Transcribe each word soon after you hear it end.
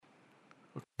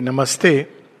Namaste.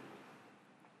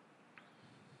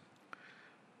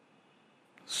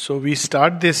 So we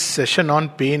start this session on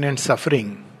pain and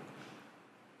suffering.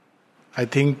 I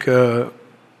think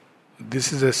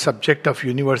this is a subject of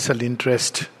universal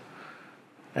interest,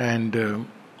 and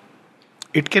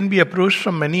it can be approached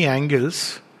from many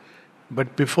angles.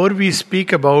 But before we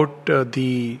speak about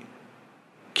the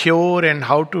cure and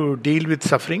how to deal with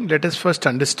suffering, let us first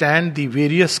understand the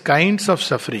various kinds of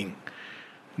suffering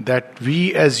that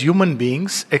we as human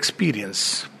beings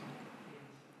experience.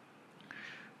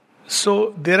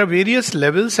 So there are various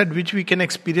levels at which we can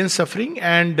experience suffering,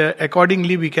 and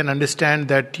accordingly we can understand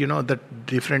that the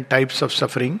different types of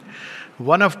suffering.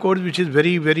 One, of course, which is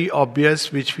very, very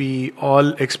obvious, which we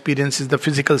all experience, is the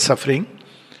physical suffering,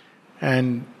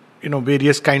 and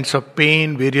various kinds of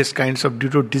pain, various kinds of due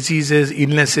to diseases,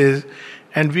 illnesses,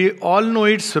 and we all know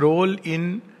its role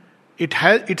in it.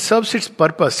 It serves its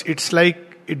purpose. It's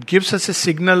like it gives us a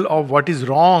signal of what is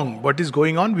wrong, what is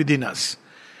going on within us.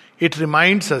 It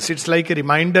reminds us, it's like a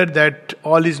reminder that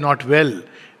all is not well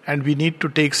and we need to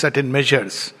take certain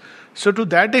measures. So to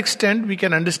that extent, we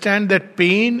can understand that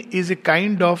pain is a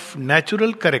kind of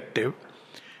natural corrective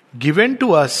given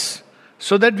to us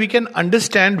so that we can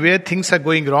understand where things are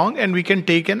going wrong and we can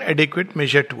take an adequate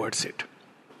measure towards it.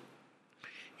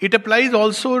 It applies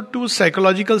also to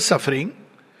psychological suffering,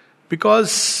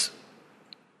 because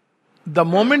the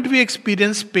moment we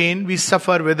experience pain, we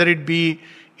suffer, whether it be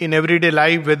in everyday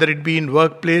life, whether it be in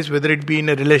workplace, whether it be in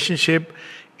a relationship.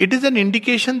 It is an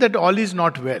indication that all is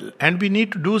not well and we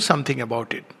need to do something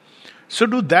about it. So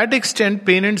to that extent,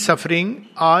 pain and suffering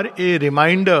are a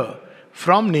reminder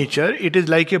from nature. It is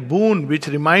like a boon which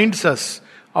reminds us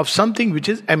of something which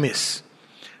is amiss.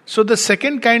 So the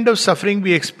second kind of suffering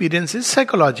we experience is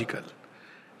psychological.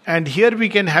 And here we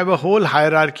can have a whole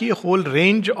hierarchy, a whole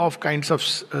range of kinds of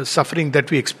suffering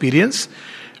that we experience.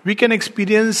 We can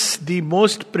experience the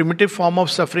most primitive form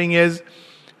of suffering as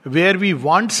where we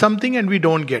want something and we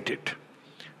don't get it.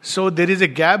 So there is a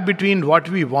gap between what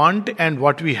we want and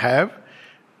what we have,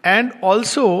 and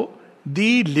also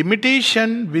the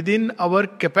limitation within our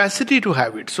capacity to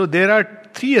have it. So there are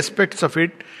three aspects of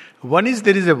it. One is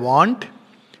there is a want.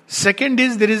 Second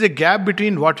is there is a gap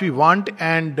between what we want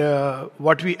and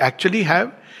what we actually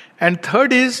have. And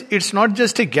third is it's not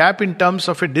just a gap in terms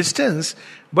of a distance,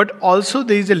 but also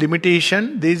there is a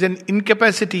limitation, there is an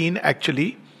incapacity in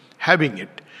actually having it.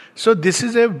 So this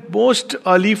is a most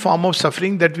early form of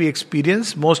suffering that we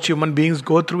experience. Most human beings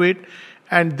go through it.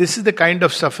 And this is the kind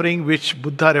of suffering which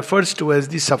Buddha refers to as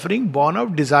the suffering born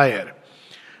of desire.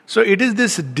 So it is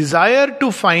this desire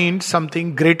to find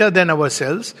something greater than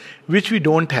ourselves which we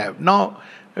don't have. Now,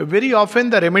 very often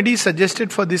the remedy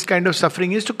suggested for this kind of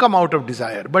suffering is to come out of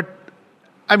desire. But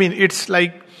it's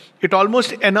like it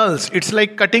almost annuls. It's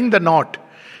like cutting the knot.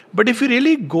 But if we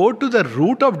really go to the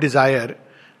root of desire,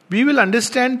 we will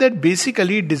understand that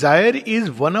basically desire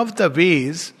is one of the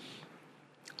ways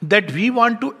that we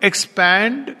want to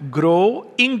expand, grow,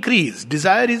 increase.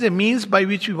 Desire is a means by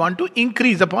which we want to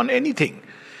increase upon anything.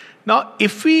 Now,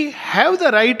 if we have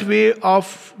the right way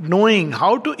of knowing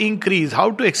how to increase,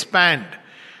 how to expand,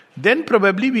 then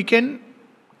probably we can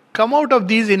come out of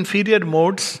these inferior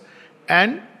modes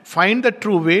and find the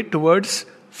true way towards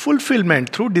fulfillment.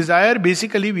 Through desire,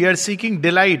 basically we are seeking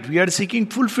delight, we are seeking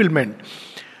fulfillment.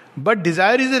 But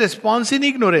desire is a response in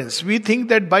ignorance. We think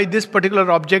that by this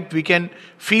particular object we can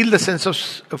feel the sense of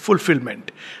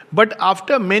fulfillment. But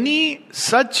after many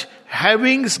such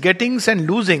havings, gettings and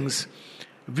losings,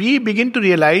 we begin to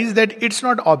realize that it's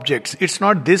not objects, it's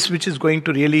not this which is going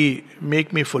to really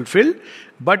make me fulfill,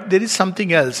 but there is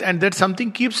something else, and that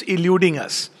something keeps eluding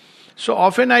us. So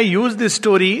often I use this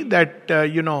story that,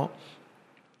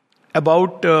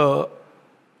 about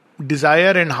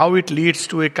desire and how it leads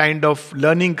to a kind of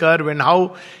learning curve, and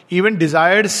how even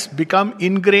desires become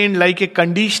ingrained like a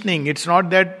conditioning. It's not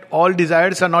that all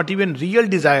desires are not even real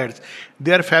desires.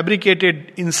 They are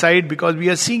fabricated inside because we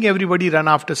are seeing everybody run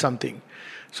after something.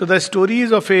 So the story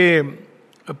is of a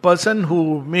person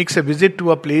who makes a visit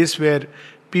to a place where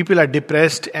people are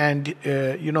depressed, and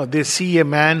they see a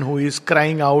man who is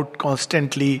crying out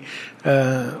constantly,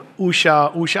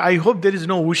 Usha, Usha. I hope there is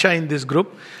no Usha in this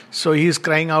group. So he is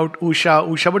crying out Usha,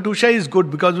 Usha. But Usha is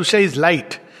good because Usha is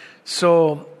light.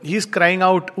 So he is crying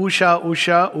out Usha,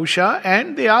 Usha, Usha.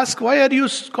 And they ask, why are you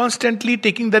constantly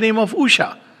taking the name of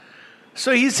Usha?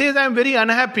 So he says, I am very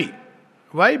unhappy.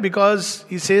 Why? Because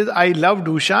he says, I loved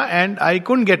Usha and I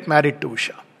couldn't get married to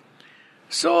Usha.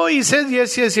 So he says,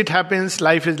 yes, it happens.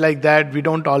 Life is like that. We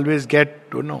don't always get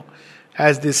to know.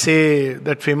 As they say,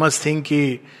 that famous thing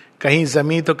ki kahin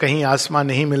zami to kahin asma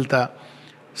nahi milta.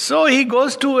 So he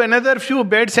goes to another few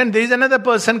beds and there is another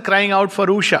person crying out for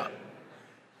Usha.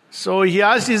 So he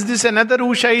asked, is this another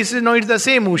Usha? He says, no, it's the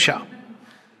same Usha.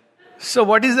 So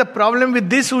what is the problem with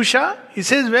this Usha? He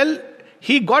says, well,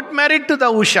 he got married to the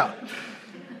Usha.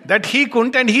 That he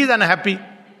couldn't and he is unhappy.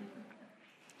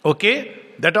 Okay,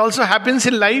 that also happens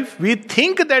in life. We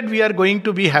think that we are going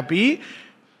to be happy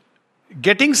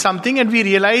getting something and we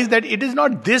realize that it is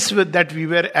not this that we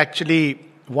were actually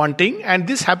wanting. And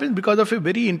this happens because of a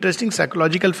very interesting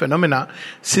psychological phenomena,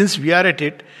 since we are at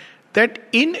it, that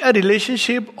in a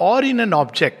relationship or in an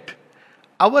object,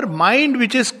 our mind,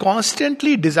 which is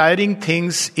constantly desiring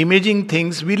things, imaging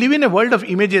things, we live in a world of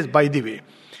images, by the way.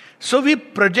 So we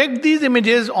project these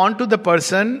images onto the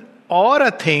person or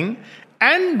a thing,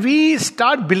 and we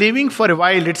start believing for a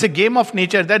while, it's a game of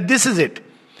nature, that this is it.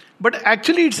 But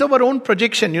actually it's our own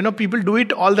projection. People do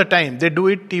it all the time. They do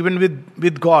it even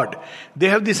with God. They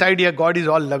have this idea God is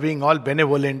all loving, all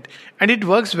benevolent. And it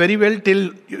works very well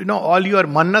till, all your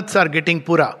mannats are getting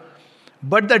pura.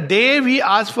 But the day we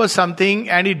ask for something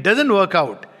and it doesn't work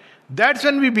out, that's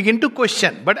when we begin to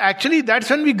question. But actually that's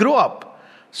when we grow up.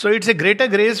 So it's a greater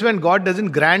grace when God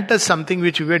doesn't grant us something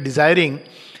which we were desiring.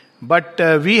 But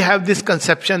we have this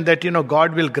conception that,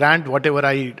 God will grant whatever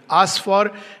I ask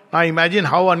for. Now imagine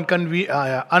how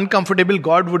uncomfortable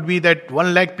God would be that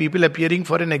 1 lakh people appearing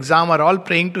for an exam are all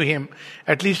praying to Him.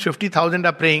 At least 50,000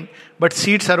 are praying, but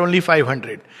seats are only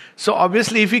 500. So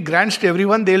obviously if He grants to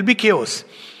everyone, there will be chaos.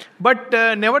 But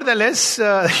nevertheless,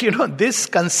 these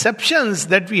conceptions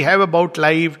that we have about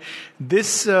life,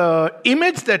 this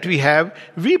image that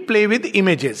we play with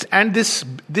images. And this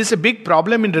is a big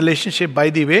problem in relationship,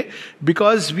 by the way,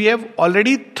 because we have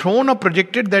already thrown or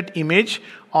projected that image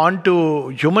onto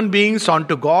human beings,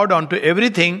 onto God, onto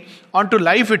everything, onto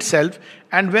life itself.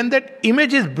 And when that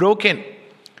image is broken,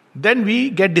 then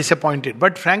we get disappointed.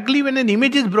 But frankly, when an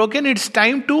image is broken, it's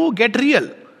time to get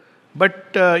real.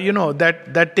 But,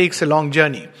 that takes a long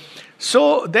journey.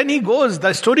 So then he goes,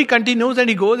 the story continues and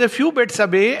he goes a few beds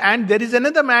away and there is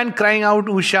another man crying out,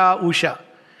 Usha, Usha.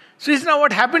 So he says, now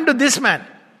what happened to this man?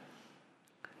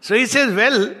 So he says,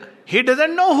 well, he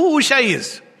doesn't know who Usha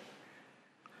is.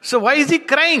 So why is he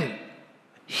crying?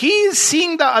 He is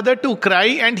seeing the other two cry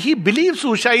and he believes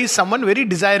Usha is someone very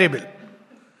desirable.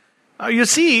 Now you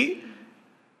see,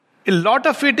 a lot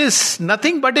of it is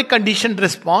nothing but a conditioned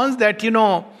response that,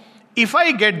 if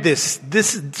I get this,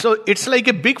 so it's like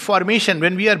a big formation.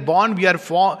 When we are born, we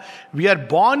are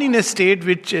born in a state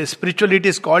which spirituality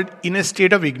is called in a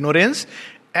state of ignorance,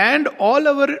 and all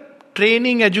our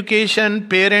training, education,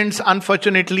 parents,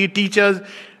 unfortunately, teachers,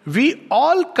 we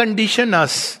all condition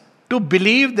us to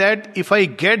believe that if I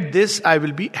get this, I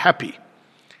will be happy.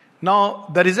 Now,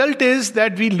 the result is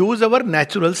that we lose our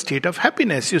natural state of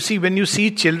happiness. You see, when you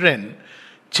see children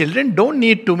don't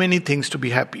need too many things to be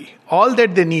happy. All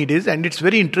that they need is, and it's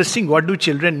very interesting, what do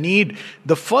children need?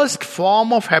 The first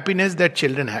form of happiness that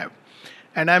children have.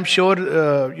 And I'm sure,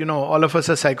 all of us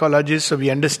are psychologists, so we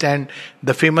understand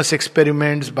the famous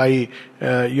experiments by,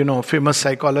 famous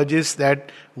psychologists,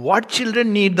 that what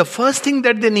children need, the first thing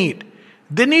that they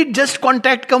need just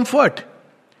contact comfort.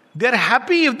 They're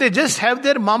happy if they just have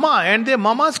their mama and their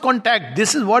mama's contact.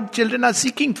 This is what children are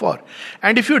seeking for.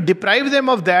 And if you deprive them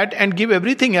of that and give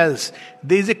everything else,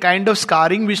 there is a kind of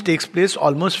scarring which takes place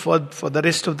almost for the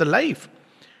rest of the life.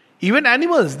 Even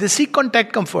animals, they seek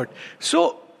contact comfort.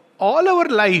 So all our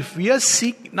life we are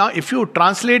seeking. Now if you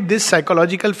translate this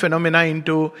psychological phenomena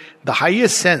into the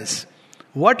highest sense,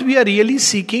 what we are really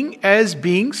seeking as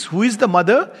beings, who is the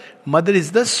mother? Mother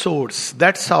is the source.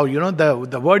 That's how,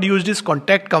 the word used is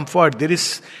contact comfort. There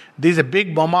is a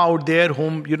big mama out there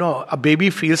whom, a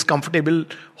baby feels comfortable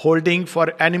holding.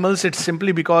 For animals, it's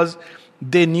simply because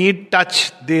they need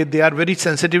touch. They are very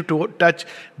sensitive to touch.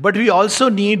 But we also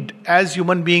need, as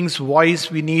human beings, voice.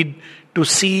 We need to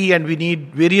see, and we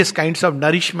need various kinds of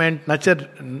nourishment,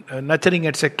 nurturing,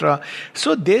 etc.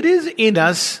 So there is in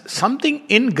us something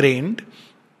ingrained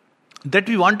that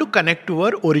we want to connect to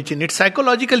our origin. It's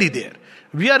psychologically there.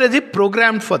 We are as if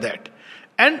programmed for that.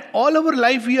 And all our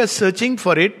life we are searching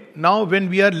for it. Now when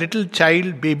we are little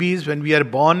child babies, when we are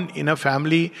born in a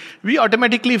family, we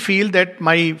automatically feel that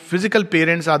my physical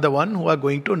parents are the one who are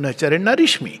going to nurture and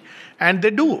nourish me. And they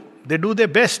do their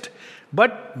best.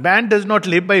 But man does not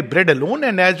live by bread alone,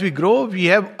 and as we grow, we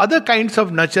have other kinds of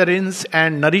nurturance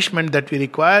and nourishment that we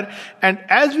require. And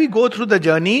as we go through the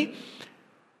journey,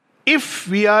 if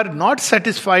we are not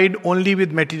satisfied only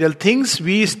with material things,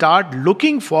 we start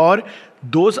looking for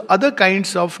those other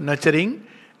kinds of nurturing,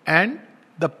 and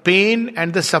the pain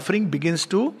and the suffering begins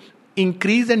to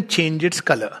increase and change its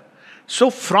color. So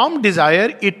from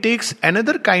desire, it takes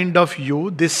another kind of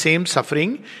you, this same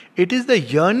suffering. It is the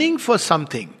yearning for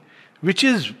something which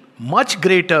is much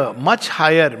greater, much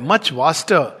higher, much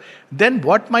vaster than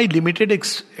what my limited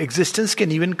existence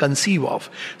can even conceive of.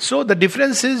 So the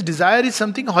difference is, desire is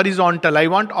something horizontal. I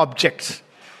want objects.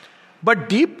 But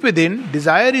deep within,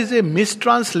 desire is a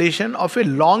mistranslation of a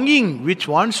longing which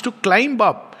wants to climb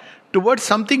up towards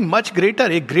something much greater,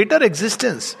 a greater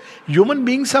existence. Human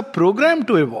beings are programmed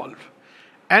to evolve.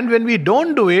 And when we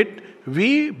don't do it,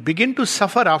 we begin to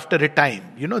suffer after a time.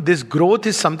 This growth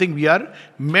is something we are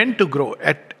meant to grow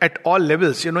at all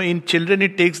levels. In children,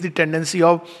 it takes the tendency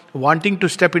of wanting to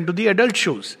step into the adult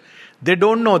shoes. They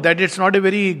don't know that it's not a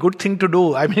very good thing to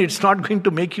do. I mean, it's not going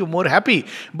to make you more happy.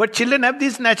 But children have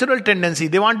this natural tendency.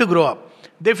 They want to grow up.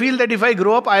 They feel that if I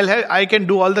grow up, I can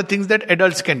do all the things that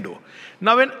adults can do.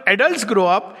 Now, when adults grow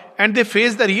up and they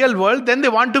face the real world, then they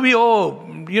want to be,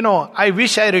 I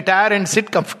wish I retire and sit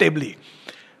comfortably.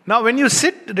 Now, when you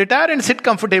retire and sit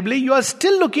comfortably, you are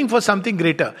still looking for something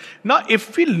greater. Now,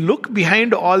 if we look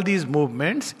behind all these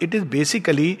movements, it is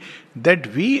basically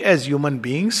that we as human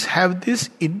beings have this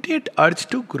innate urge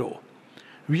to grow.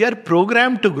 We are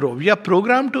programmed to grow. We are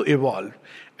programmed to evolve.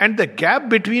 And the gap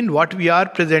between what we are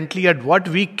presently and what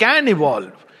we can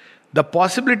evolve, the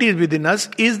possibilities within us,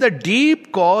 is the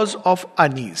deep cause of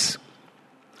unease.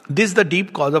 This is the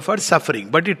deep cause of our suffering.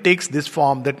 But it takes this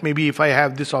form, that maybe if I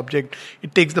have this object,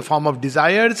 it takes the form of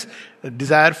desire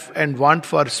and want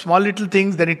for small little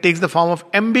things. Then it takes the form of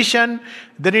ambition.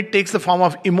 Then it takes the form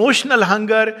of emotional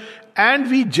hunger.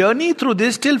 And we journey through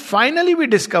this till finally we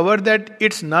discover that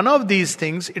it's none of these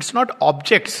things. It's not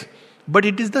objects, but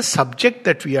it is the subject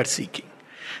that we are seeking.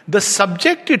 The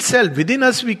subject itself, within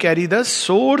us we carry the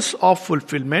source of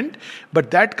fulfillment,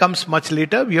 but that comes much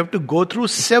later. We have to go through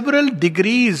several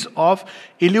degrees of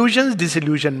illusions,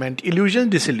 disillusionment.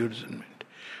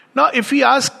 Now, if we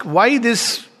ask why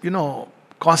this,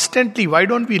 constantly, why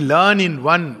don't we learn in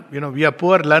one? We are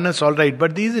poor learners, all right,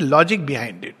 but there is a logic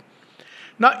behind it.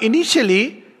 Now,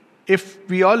 initially, if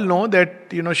we all know that,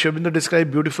 Sri Aurobindo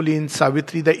described beautifully in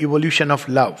Savitri the evolution of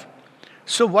love.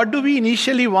 So what do we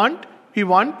initially want? We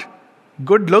want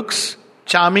good looks,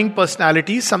 charming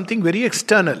personality, something very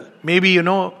external. Maybe,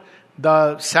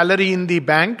 the salary in the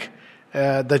bank,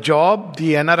 the job,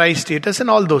 the NRI status and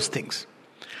all those things.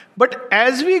 But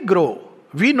as we grow,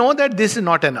 we know that this is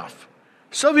not enough.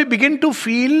 So we begin to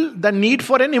feel the need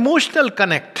for an emotional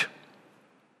connect.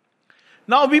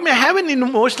 Now we may have an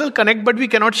emotional connect, but we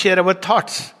cannot share our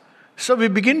thoughts. So we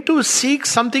begin to seek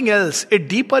something else, a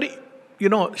deeper,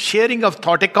 sharing of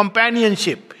thought, a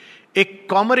companionship, a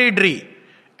camaraderie.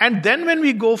 And then when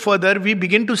we go further, we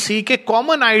begin to seek a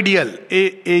common ideal,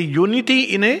 a unity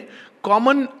in a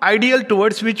common ideal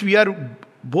towards which we are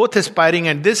both aspiring.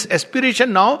 And this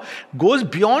aspiration now goes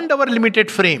beyond our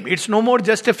limited frame. It's no more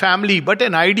just a family, but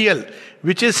an ideal,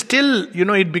 which is still,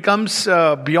 it becomes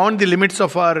beyond the limits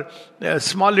of our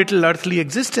small little earthly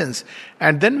existence.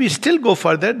 And then we still go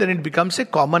further, then it becomes a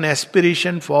common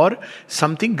aspiration for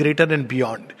something greater and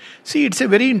beyond. See, it's a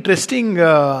very interesting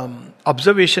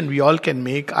observation we all can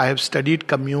make. I have studied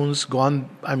communes,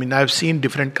 I have seen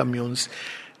different communes.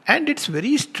 And it's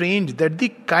very strange that the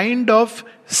kind of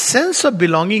sense of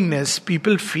belongingness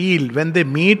people feel when they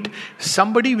meet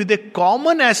somebody with a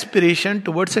common aspiration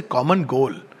towards a common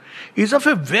goal is of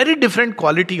a very different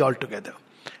quality altogether.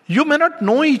 You may not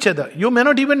know each other. You may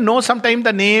not even know sometimes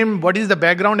the name, what is the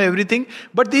background, everything.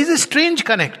 But there is a strange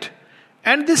connect.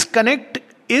 And this connect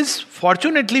is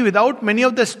fortunately without many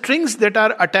of the strings that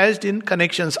are attached in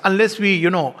connections. Unless we,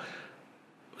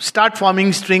 start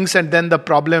forming strings and then the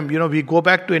problem, we go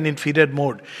back to an inferior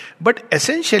mode. But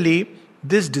essentially,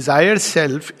 this desired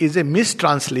self is a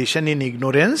mistranslation in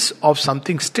ignorance of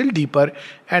something still deeper,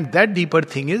 and that deeper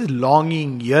thing is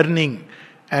longing, yearning,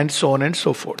 and so on and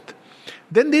so forth.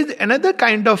 Then there is another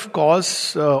kind of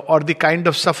cause or the kind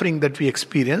of suffering that we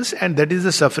experience, and that is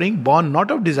the suffering born not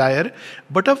of desire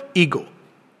but of ego.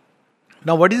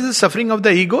 Now, what is the suffering of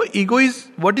the ego?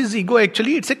 What is ego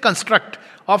actually? It's a construct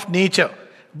of nature.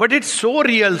 But it's so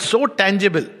real, so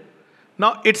tangible.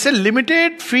 Now, it's a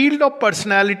limited field of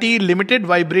personality, limited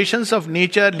vibrations of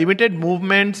nature, limited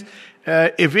movements,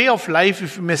 a way of life,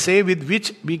 if you may say, with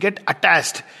which we get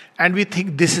attached and we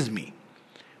think this is me.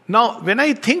 Now, when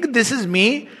I think this is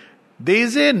me, there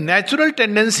is a natural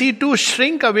tendency to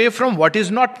shrink away from what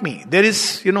is not me. There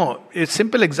is, a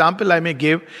simple example I may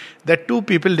give, that two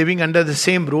people living under the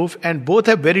same roof and both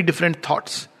have very different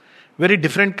thoughts, very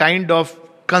different kind of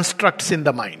constructs in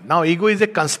the mind. Now, ego is a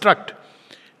construct.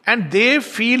 And they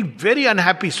feel very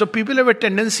unhappy. So people have a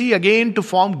tendency again to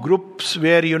form groups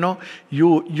where,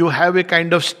 you have a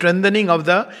kind of strengthening of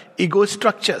the ego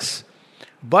structures.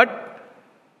 But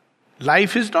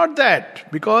life is not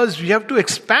that, because we have to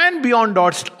expand beyond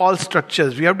all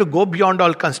structures. We have to go beyond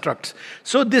all constructs.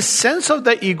 So this sense of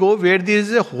the ego, where there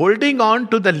is a holding on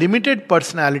to the limited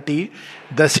personality,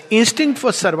 the instinct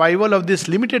for survival of this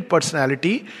limited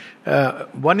personality,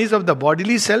 one is of the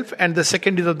bodily self and the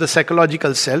second is of the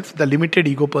psychological self, the limited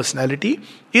ego personality,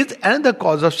 is another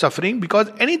cause of suffering, because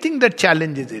anything that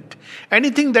challenges it,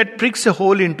 anything that pricks a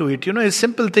hole into it, a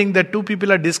simple thing that two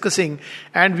people are discussing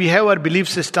and we have our belief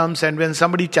systems, and when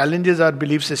somebody challenges our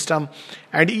belief system,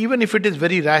 and even if it is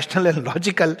very rational and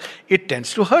logical, it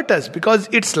tends to hurt us, because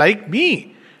it's like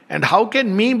me. And how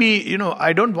can me be,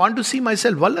 I don't want to see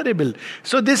myself vulnerable.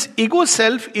 So this ego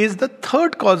self is the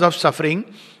third cause of suffering,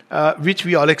 which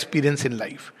we all experience in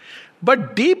life.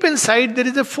 But deep inside, there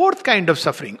is a fourth kind of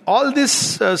suffering. All this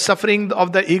suffering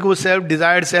of the ego self,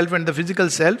 desired self, and the physical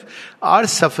self are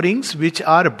sufferings which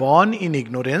are born in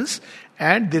ignorance.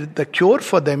 And the cure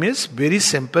for them is very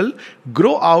simple: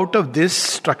 grow out of this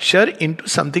structure into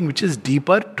something which is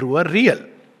deeper, truer, real.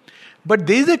 But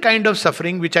there is a kind of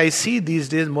suffering which I see these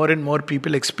days more and more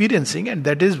people experiencing, and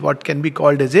that is what can be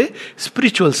called as a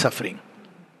spiritual suffering.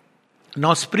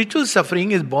 Now, spiritual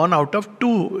suffering is born out of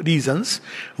two reasons.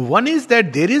 One is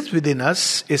that there is within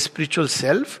us a spiritual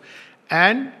self,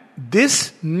 and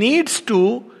this needs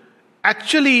to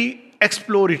actually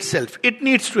explore itself. It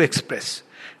needs to express.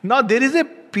 Now, there is a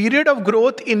period of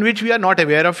growth in which we are not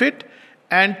aware of it,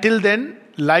 and till then,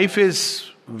 life is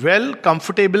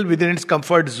comfortable within its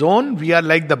comfort zone. We are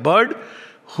like the bird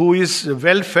who is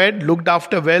well fed, looked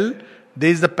after well. There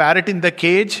is the parrot in the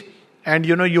cage, and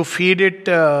you feed it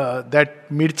that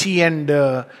mirchi and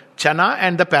chana,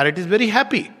 and the parrot is very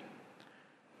happy.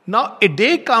 Now a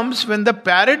day comes when the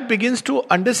parrot begins to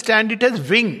understand it has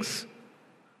wings,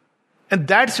 and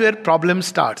that's where problem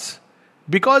starts.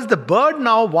 Because the bird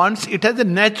now it has a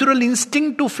natural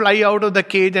instinct to fly out of the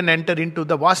cage and enter into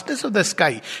the vastness of the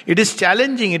sky. It is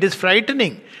challenging, it is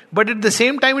frightening, but at the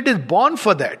same time it is born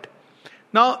for that.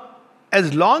 Now,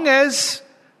 as long as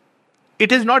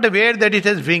it is not aware that it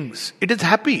has wings, it is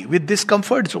happy with this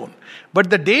comfort zone. But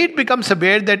the day it becomes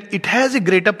aware that it has a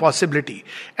greater possibility.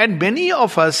 And many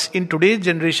of us in today's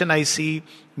generation, I see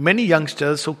many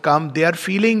youngsters who come, they are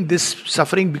feeling this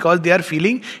suffering because they are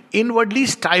feeling inwardly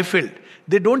stifled.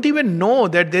 They don't even know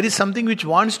that there is something which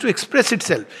wants to express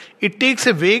itself. It takes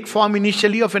a vague form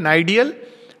initially of an ideal,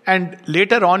 and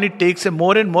later on it takes a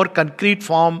more and more concrete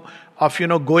form of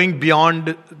going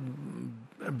beyond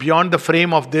the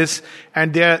frame of this,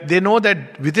 and they know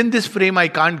that within this frame I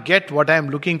can't get what I am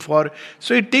looking for.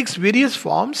 So it takes various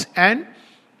forms, and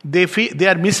they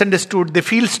are misunderstood. They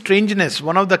feel strangeness.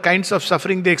 One of the kinds of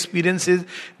suffering they experience is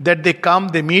that they come,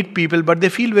 they meet people, but they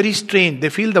feel very strange. They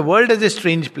feel the world as a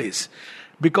strange place,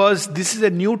 because this is a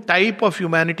new type of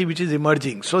humanity which is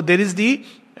emerging. So there is the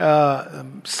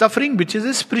suffering which is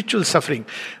a spiritual suffering.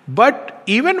 But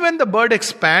even when the bird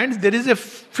expands, there is a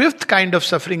fifth kind of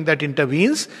suffering that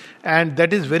intervenes, and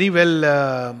that is very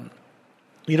well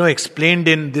explained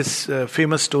in this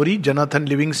famous story, Jonathan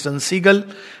Livingston Seagull.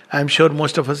 I am sure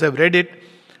most of us have read it.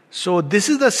 So this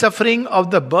is the suffering of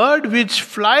the bird which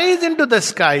flies into the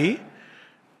sky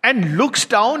and looks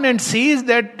down and sees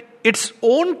that its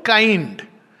own kind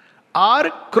are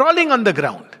crawling on the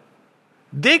ground.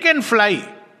 They can fly,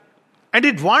 and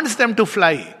it wants them to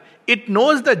fly. It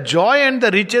knows the joy and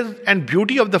the riches and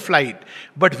beauty of the flight.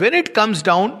 But when it comes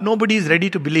down, nobody is ready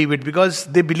to believe it, because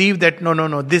they believe that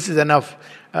no, this is enough.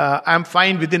 I'm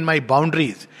fine within my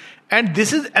boundaries. And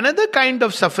this is another kind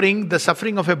of suffering, the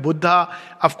suffering of a Buddha.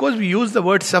 Of course, we use the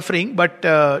word suffering, but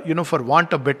for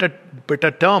want of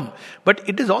better term. But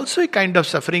it is also a kind of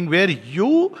suffering where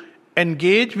you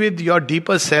engage with your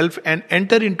deeper self and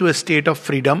enter into a state of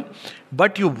freedom.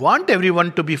 But you want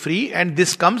everyone to be free, and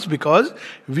this comes because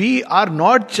we are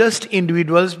not just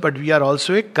individuals, but we are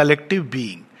also a collective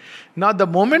being. Now, the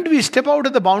moment we step out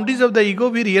of the boundaries of the ego,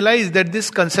 we realize that this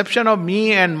conception of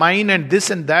me and mine and this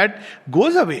and that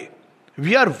goes away.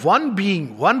 We are one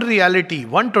being, one reality,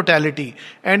 one totality.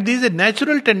 And there is a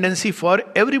natural tendency for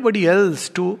everybody else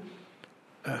to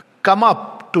come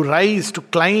up, to rise, to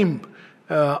climb,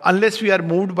 unless we are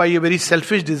moved by a very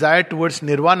selfish desire towards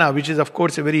nirvana, which is of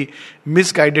course a very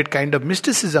misguided kind of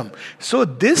mysticism. So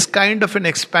this kind of an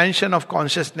expansion of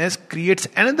consciousness creates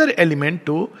another element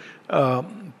to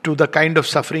the kind of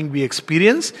suffering we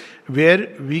experience, where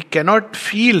we cannot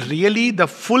feel really the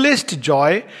fullest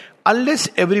joy unless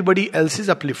everybody else is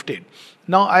uplifted.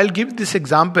 Now I'll give this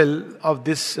example of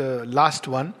this last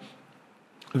one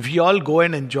we all go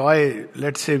and enjoy,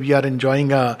 let's say we are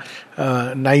enjoying a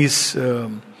nice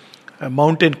a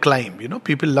mountain climb.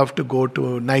 People love to go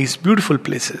to nice, beautiful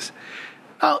places.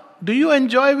 Now, do you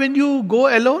enjoy when you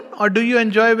go alone, or do you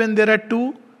enjoy when there are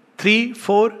 2, 3,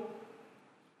 4?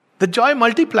 The joy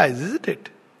multiplies, isn't it?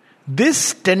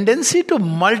 This tendency to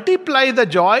multiply the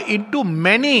joy into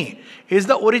many is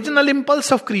the original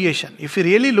impulse of creation. If you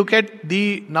really look at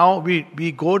now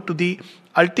we go to the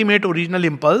ultimate original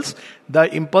impulse.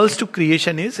 The impulse to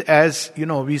creation is, as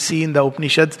we see in the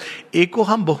Upanishads,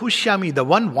 Ekoham Bahushyami, the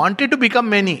one wanted to become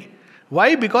many.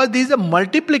 Why? Because there is a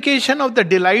multiplication of the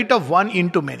delight of one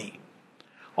into many.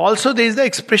 Also, there is the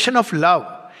expression of love.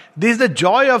 There is the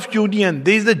joy of union.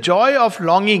 There is the joy of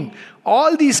longing.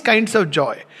 All these kinds of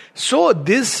joy. So,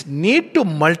 this need to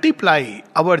multiply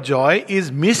our joy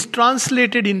is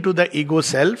mistranslated into the ego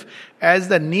self as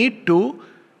the need to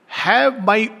have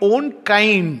my own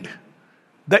kind,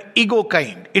 the ego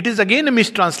kind. It is again a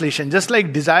mistranslation. Just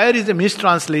like desire is a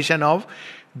mistranslation of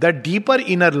the deeper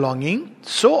inner longing,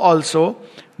 so also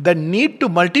the need to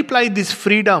multiply this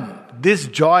freedom, this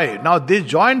joy. Now, this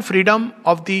joy and freedom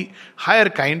of the higher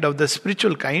kind, of the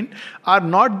spiritual kind, are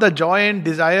not the joy and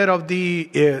desire of the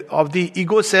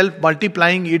ego self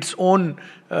multiplying its own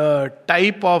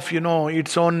type of,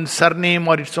 its own surname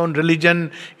or its own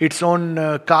religion, its own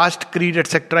caste, creed,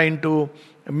 etc. into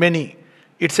many.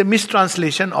 It's a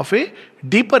mistranslation of a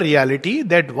deeper reality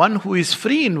that one who is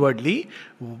free inwardly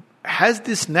has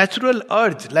this natural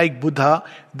urge, like Buddha,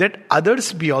 that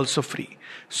others be also free.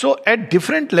 So at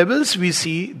different levels we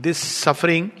see this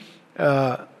suffering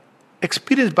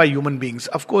experienced by human beings.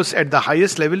 Of course, at the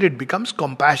highest level it becomes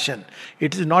compassion.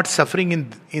 It is not suffering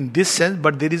in this sense,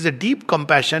 but there is a deep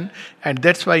compassion, and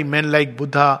that's why men like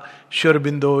Buddha, Sri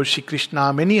Aurobindo, Shri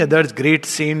Krishna, many others, great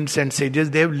saints and sages,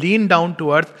 they have leaned down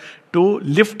to earth to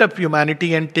lift up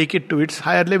humanity and take it to its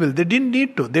higher level. They didn't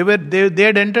need to. They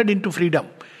had entered into freedom.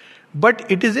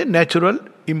 But it is a natural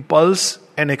impulse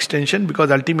and extension,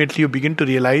 because ultimately you begin to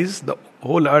realize the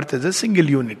whole earth as a single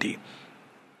unity.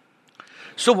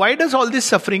 So why does all this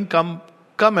suffering come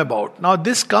about? Now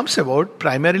this comes about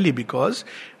primarily because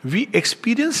we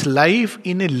experience life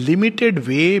in a limited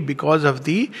way because of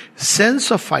the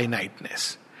sense of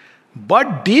finiteness.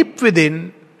 But deep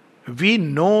within, we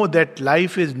know that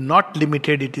life is not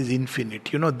limited, it is infinite.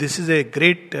 This is a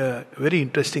great, very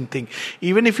interesting thing.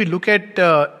 Even if you look at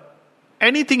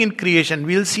anything in creation,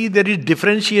 we'll see there is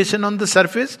differentiation on the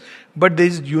surface, but there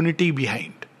is unity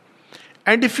behind.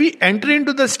 And if we enter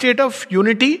into the state of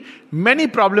unity, many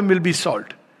problems will be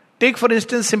solved. Take for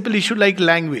instance simple issue like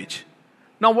language.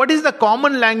 Now what is the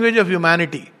common language of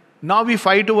humanity? Now we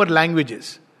fight over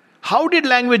languages. How did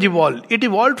language evolve? It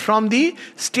evolved from the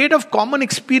state of common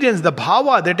experience, the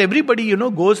bhava that everybody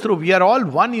goes through. We are all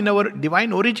one in our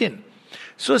divine origin.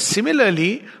 So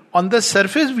similarly, on the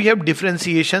surface we have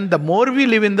differentiation. The more we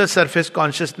live in the surface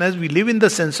consciousness, we live in the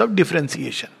sense of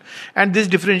differentiation. And this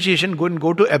differentiation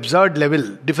go to absurd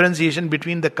level. Differentiation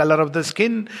between the color of the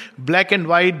skin, black and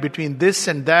white, between this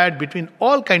and that, between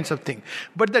all kinds of things.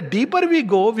 But the deeper we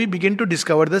go, we begin to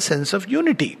discover the sense of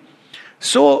unity.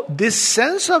 So this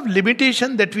sense of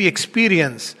limitation that we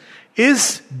experience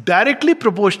is directly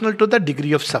proportional to the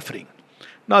degree of suffering.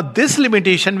 Now this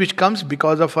limitation, which comes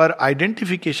because of our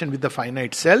identification with the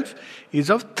finite self, is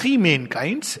of three main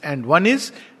kinds. And one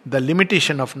is the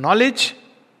limitation of knowledge.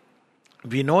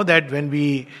 We know that when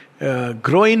we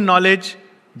grow in knowledge,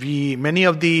 many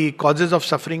of the causes of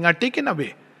suffering are taken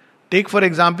away. Take for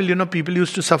example, people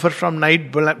used to suffer from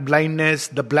night blindness,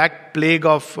 the black plague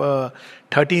of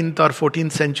 13th or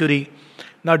 14th century.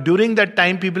 Now during that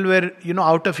time people were,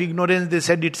 out of ignorance, they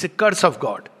said it's a curse of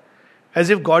God. As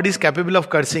if God is capable of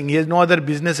cursing. He has no other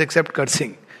business except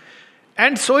cursing.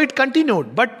 And so it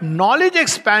continued. But knowledge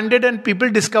expanded and people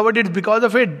discovered it because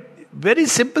of a very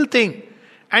simple thing.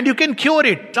 And you can cure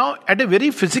it. Now at a very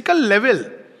physical level,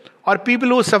 or people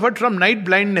who suffered from night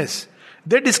blindness,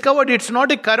 they discovered it's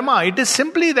not a karma. It is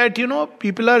simply that,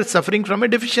 people are suffering from a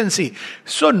deficiency.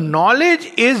 So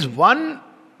knowledge is one.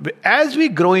 As we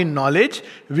grow in knowledge,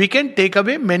 we can take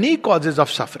away many causes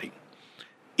of suffering.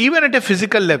 Even at a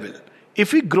physical level.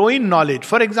 If we grow in knowledge,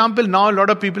 for example, now a lot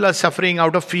of people are suffering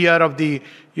out of fear of the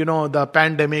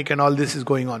pandemic and all this is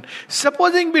going on.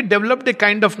 Supposing we developed a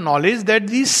kind of knowledge that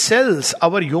these cells,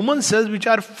 our human cells, which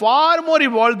are far more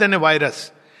evolved than a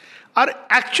virus, are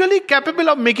actually capable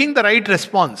of making the right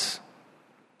response.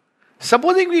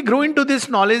 Supposing we grow into this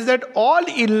knowledge that all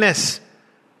illness,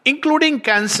 including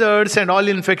cancers and all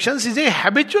infections, is a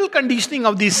habitual conditioning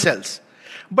of these cells.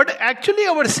 But actually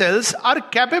our cells are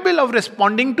capable of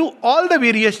responding to all the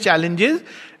various challenges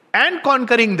and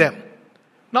conquering them.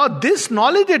 Now, this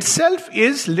knowledge itself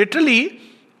is literally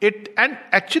it, and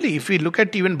actually, if we look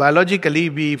at even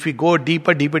biologically, if we go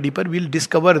deeper, we'll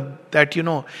discover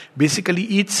that, basically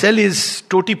each cell is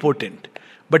totipotent,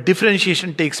 but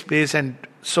differentiation takes place, and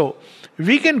so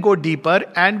we can go deeper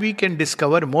and we can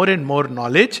discover more and more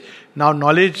knowledge. Now,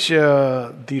 knowledge,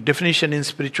 the definition in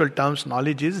spiritual terms,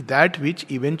 knowledge is that which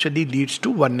eventually leads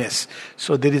to oneness.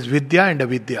 So, there is vidya and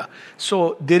avidya.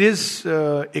 So, there is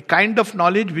a kind of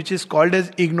knowledge which is called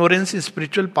as ignorance in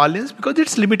spiritual parlance because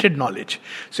it's limited knowledge.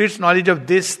 So, it's knowledge of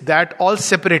this, that, all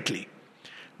separately.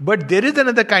 But there is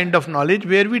another kind of knowledge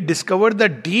where we discover the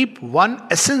deep one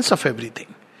essence of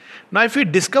everything. Now, if we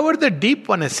discover the deep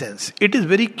one essence, it is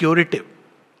very curative.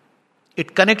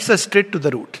 It connects us straight to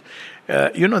the root.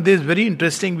 This is very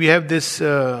interesting. We have this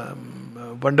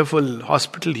wonderful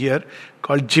hospital here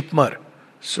called JIPMER.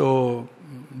 So,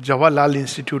 Jawaharlal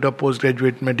Institute of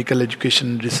Postgraduate Medical Education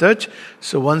and Research.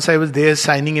 So, once I was there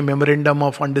signing a memorandum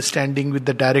of understanding with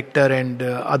the director and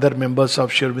other members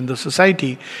of Sri Aurobindo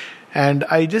Society. And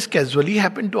I just casually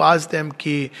happened to ask them,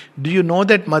 do you know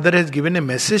that Mother has given a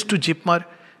message to JIPMER?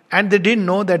 And they didn't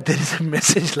know that there is a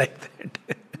message like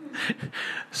that.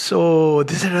 So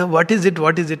they said, what is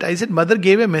it? I said, Mother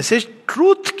gave a message,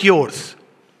 truth cures.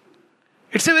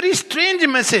 It's a very strange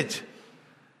message.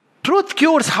 Truth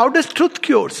cures. How does truth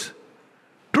cures?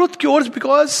 Truth cures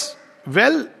because,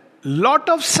 lot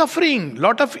of suffering,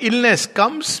 lot of illness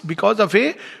comes because of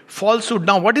a falsehood.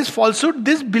 Now, what is falsehood?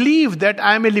 This belief that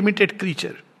I am a limited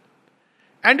creature.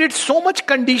 And it's so much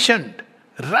conditioned.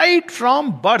 Right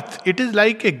from birth, it is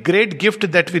like a great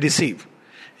gift that we receive.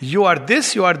 You are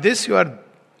this, you are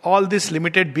all this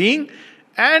limited being,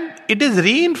 and it is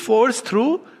reinforced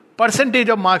through percentage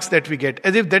of marks that we get,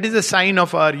 as if that is a sign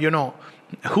of our,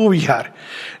 who we are.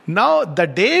 Now, the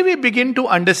day we begin to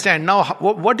understand, now,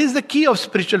 what is the key of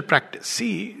spiritual practice?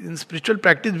 See, in spiritual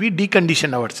practice, we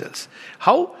decondition ourselves.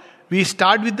 How? We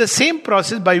start with the same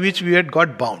process by which we had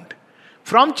got bound.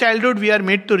 From childhood, we are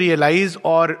made to realize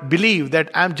or believe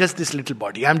that I am just this little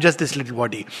body.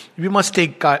 We must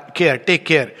take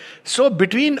care. So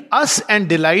between us and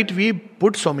delight, we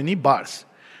put so many bars.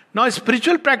 Now,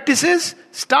 spiritual practices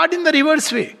start in the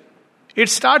reverse way. It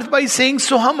starts by saying,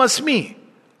 Soham Asmi,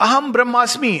 Aham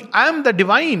Brahmasmi. I am the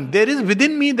divine. There is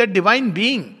within me that divine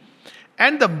being.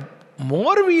 And the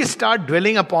more we start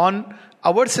dwelling upon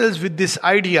ourselves with this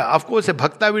idea, of course, a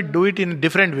bhakta will do it in a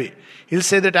different way. He'll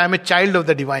say that I am a child of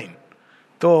the divine.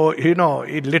 So,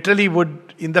 it literally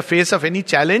would, in the face of any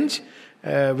challenge,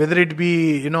 whether it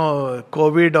be,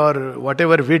 COVID or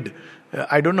whatever vid.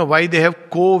 I don't know why they have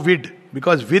COVID,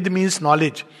 because vid means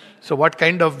knowledge. So what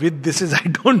kind of vid this is, I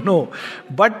don't know.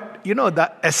 But,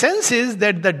 the essence is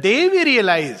that the day we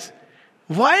realize,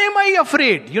 why am I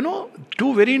afraid?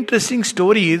 Two very interesting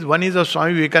stories. One is of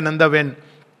Swami Vivekananda when,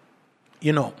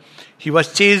 he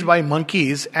was chased by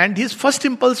monkeys and his first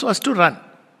impulse was to run.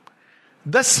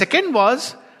 The second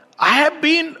was, I have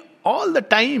been all the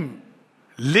time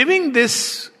living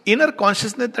this inner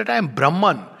consciousness that I am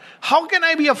Brahman. How can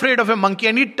I be afraid of a monkey?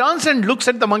 And he turns and looks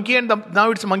at the monkey and now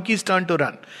it's monkey's turn to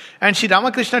run. And Sri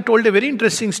Ramakrishna told a very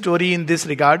interesting story in this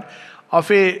regard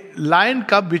of a lion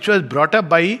cub which was brought up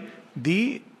by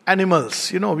the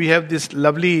animals. We have this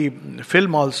lovely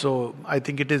film also. I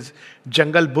think it is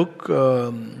Jungle Book.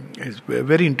 It's a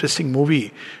very interesting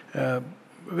movie.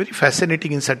 Very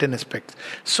fascinating in certain aspects.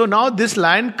 So now this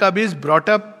lion cub is brought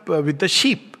up with the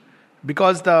sheep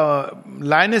because the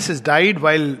lioness has died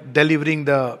while delivering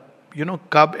the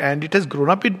cub, and it has grown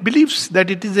up. It believes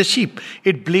that it is a sheep.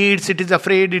 It bleeds, it is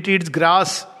afraid, it eats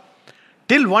grass.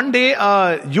 Till one day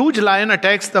a huge lion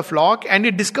attacks the flock and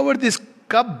it discovers this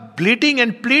cub bleating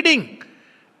and pleading.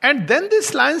 And then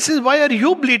this lion says, why are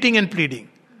you bleating and pleading?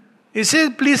 He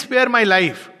says, please spare my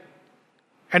life.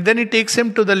 And then he takes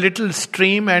him to the little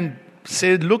stream and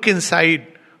says, look inside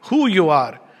who you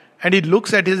are. And he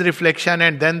looks at his reflection,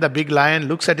 and then the big lion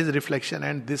looks at his reflection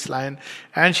and this lion.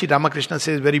 And Sri Ramakrishna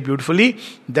says very beautifully,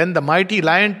 then the mighty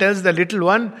lion tells the little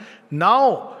one,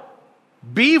 now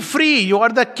be free, you are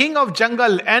the king of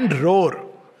jungle, and roar.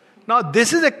 Now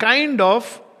this is a kind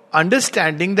of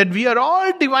understanding that we are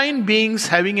all divine beings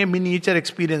having a miniature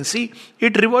experience. See,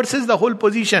 it reverses the whole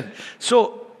position.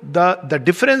 So the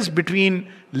difference between,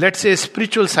 let's say,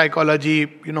 spiritual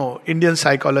psychology, Indian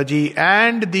psychology,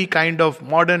 and the kind of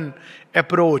modern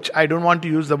approach, I don't want to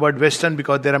use the word Western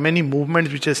because there are many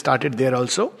movements which have started there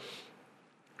also,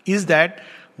 is that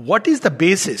what is the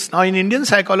basis? Now in Indian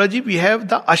psychology, we have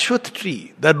the Ashwath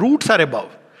tree. The roots are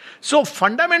above. So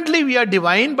fundamentally we are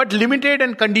divine, but limited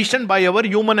and conditioned by our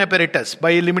human apparatus,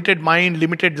 by a limited mind,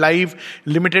 limited life,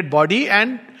 limited body,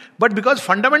 But because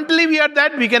fundamentally we are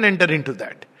that, we can enter into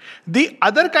that. The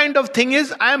other kind of thing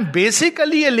is, I am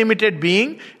basically a limited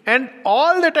being, and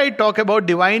all that I talk about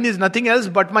divine is nothing else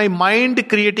but my mind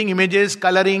creating images,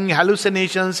 coloring,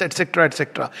 hallucinations, etc.,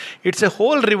 etc. It's a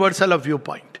whole reversal of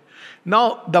viewpoint.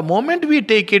 Now, the moment we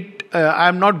take it,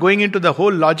 I'm not going into the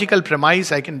whole logical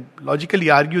premise. I can logically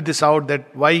argue this out,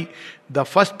 that why the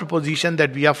first proposition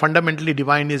that we are fundamentally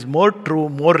divine is more true,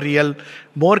 more real,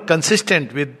 more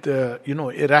consistent with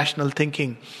irrational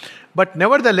thinking. But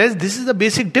nevertheless, this is the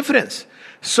basic difference.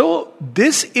 So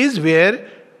this is where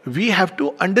we have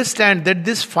to understand that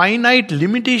this finite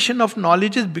limitation of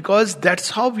knowledge is because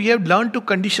that's how we have learned to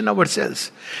condition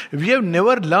ourselves. We have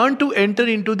never learned to enter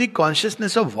into the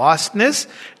consciousness of vastness,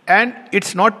 and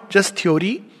it's not just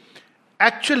theory.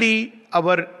 Actually,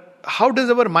 how does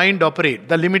our mind operate?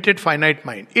 The limited finite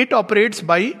mind. It operates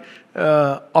by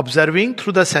observing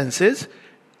through the senses.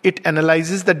 It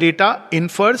analyzes the data,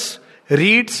 infers,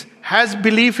 reads, has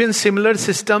belief in similar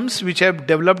systems which have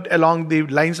developed along the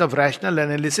lines of rational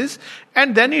analysis,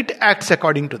 and then it acts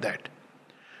according to that.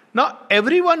 Now,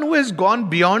 everyone who has gone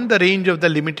beyond the range of the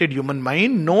limited human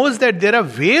mind knows that there are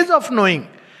ways of knowing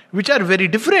which are very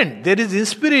different. There is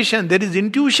inspiration, there is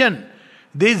intuition,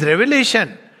 there is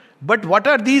revelation. But what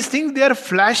are these things? They are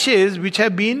flashes which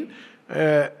have been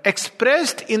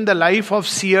expressed in the life of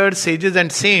seers, sages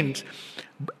and saints.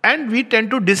 And we tend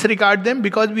to disregard them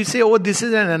because we say, oh, this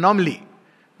is an anomaly.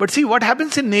 But see what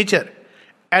happens in nature.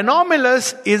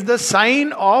 Anomalous is the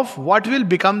sign of what will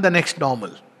become the next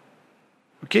normal.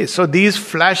 Okay, so these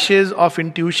flashes of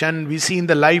intuition we see in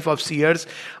the life of seers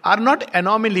are not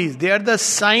anomalies. They are the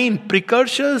sign,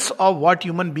 precursors of what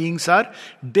human beings are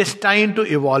destined to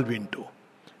evolve into.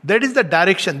 That is the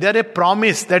direction. They are a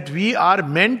promise that we are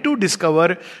meant to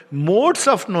discover modes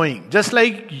of knowing. Just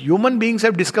like human beings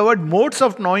have discovered modes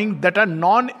of knowing that are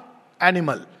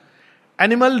non-animal.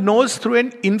 Animal knows through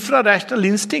an infra-rational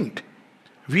instinct.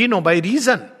 We know by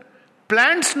reason.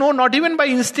 Plants know not even by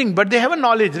instinct, but they have a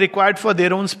knowledge required for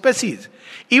their own species.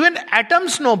 Even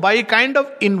atoms know by a kind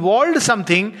of involved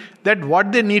something that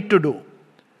what they need to do.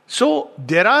 So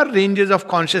there are ranges of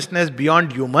consciousness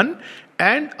beyond human.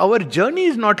 And our journey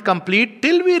is not complete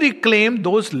till we reclaim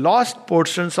those lost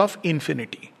portions of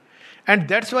infinity. And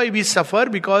that's why we suffer,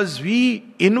 because we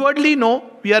inwardly know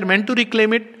we are meant to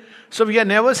reclaim it. So we are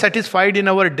never satisfied in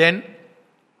our den.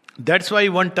 That's why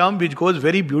one term which goes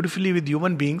very beautifully with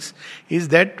human beings is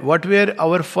that what were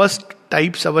our first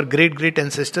types, our great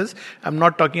ancestors. I'm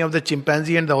not talking of the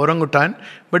chimpanzee and the orangutan,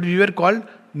 but we were called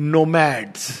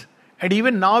nomads. And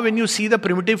even now when you see the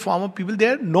primitive form of people, they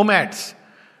are nomads.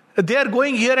 They are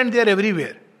going here and they are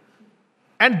everywhere.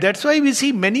 And that's why we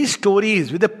see many stories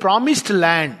with a promised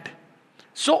land.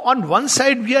 So on one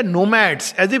side we are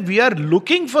nomads, as if we are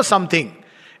looking for something.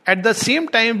 At the same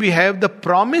time we have the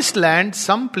promised land,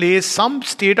 some place, some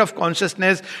state of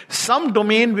consciousness, some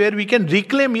domain where we can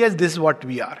reclaim, yes, this is what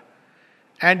we are.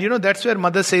 And that's where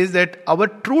Mother says that our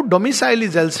true domicile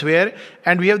is elsewhere.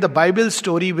 And we have the Bible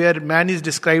story where man is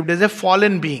described as a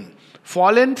fallen being.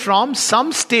 Fallen from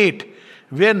some state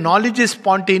where knowledge is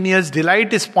spontaneous,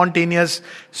 delight is spontaneous,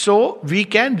 so we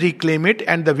can reclaim it,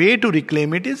 and the way to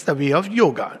reclaim it is the way of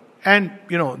yoga. And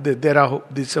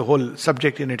this is a whole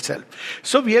subject in itself.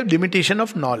 So we have limitation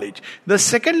of knowledge. The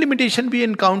second limitation we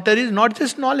encounter is not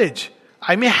just knowledge.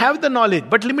 I may have the knowledge,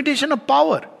 but limitation of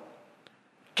power.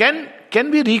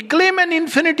 Can we reclaim an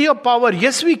infinity of power?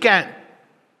 Yes, we can.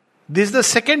 This is the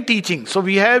second teaching. So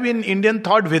we have in Indian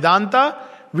thought Vedanta,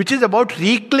 which is about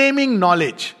reclaiming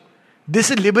knowledge. This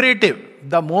is liberative.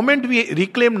 The moment we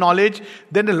reclaim knowledge,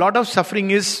 then a lot of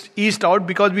suffering is eased out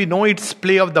because we know it's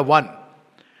play of the one.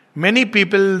 Many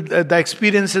people, the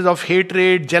experiences of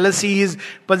hatred, jealousies,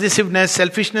 possessiveness,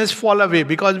 selfishness fall away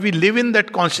because we live in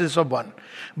that consciousness of one.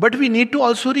 But we need to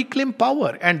also reclaim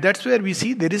power, and that's where we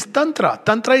see there is Tantra.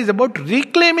 Tantra is about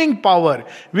reclaiming power,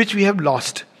 which we have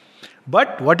lost.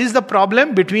 But what is the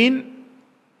problem between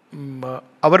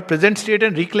our present state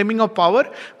and reclaiming of power?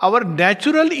 Our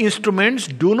natural instruments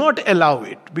do not allow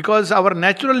it, because our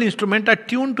natural instruments are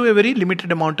tuned to a very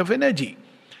limited amount of energy.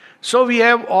 So we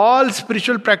have all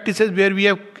spiritual practices where we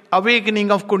have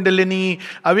awakening of Kundalini,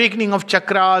 awakening of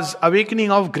chakras,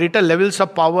 awakening of greater levels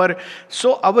of power.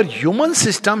 So our human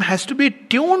system has to be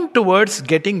tuned towards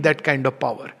getting that kind of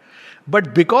power.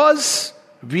 But because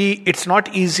it's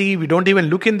not easy, we don't even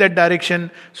look in that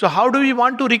direction. So how do we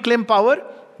want to reclaim power?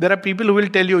 There are people who will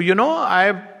tell you, I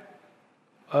have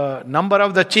a number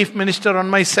of the chief minister on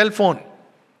my cell phone.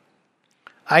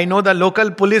 I know the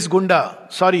local police gunda.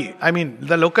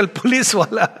 The local police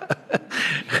wala.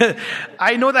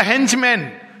 I know the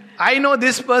henchman. I know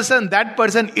this person, that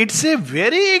person. It's a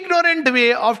very ignorant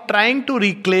way of trying to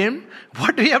reclaim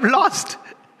what we have lost.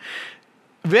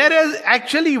 Whereas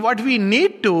actually what we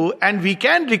need to and we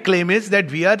can reclaim is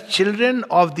that we are children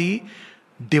of the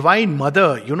Divine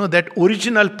Mother, that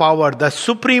original power, the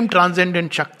supreme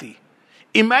transcendent Shakti.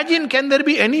 Imagine, can there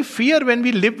be any fear when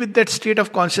we live with that state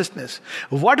of consciousness?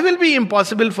 What will be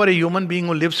impossible for a human being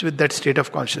who lives with that state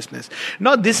of consciousness?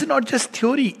 Now, this is not just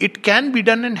theory. It can be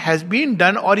done and has been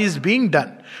done or is being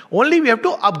done. Only we have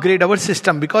to upgrade our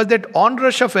system, because that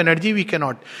onrush of energy we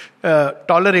cannot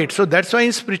tolerate. So that's why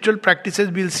in spiritual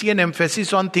practices we'll see an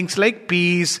emphasis on things like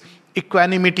peace,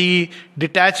 equanimity,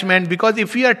 detachment, because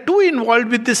if we are too involved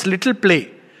with this little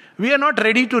play, we are not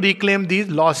ready to reclaim these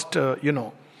lost,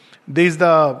 There is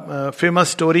the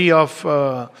famous story of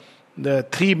the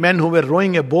three men who were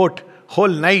rowing a boat whole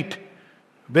night.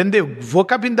 When they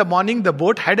woke up in the morning, the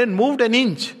boat hadn't moved an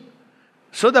inch.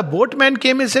 So the boatman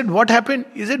came and said, what happened?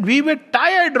 He said, we were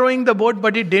tired rowing the boat,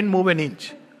 but it didn't move an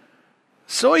inch.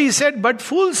 So he said, but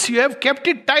fools, you have kept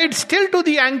it tied still to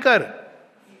the anchor.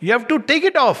 You have to take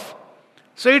it off.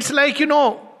 So it's like,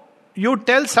 you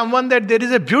tell someone that there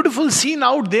is a beautiful scene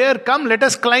out there, come, let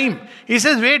us climb. He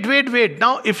says, wait.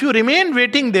 Now, if you remain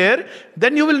waiting there,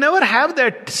 then you will never have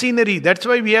that scenery. That's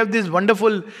why we have this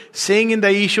wonderful saying in the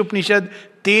Ishopanishad,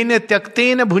 Tene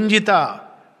tyaktena bhunjita,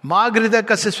 magrida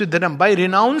kasasvidhanam. By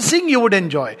renouncing, you would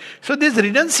enjoy. So this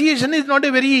renunciation is not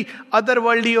a very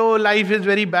otherworldly, life is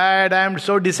very bad, I am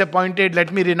so disappointed,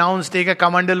 let me renounce, take a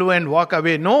kamandalu and walk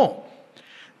away. No.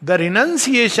 The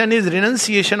renunciation is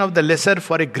renunciation of the lesser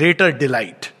for a greater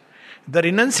delight. The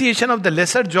renunciation of the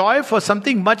lesser joy for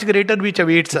something much greater which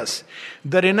awaits us.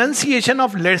 The renunciation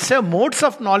of lesser modes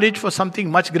of knowledge for something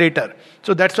much greater.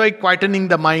 So that's why quietening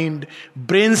the mind,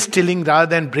 brain stilling rather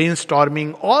than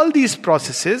brainstorming, all these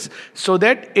processes, so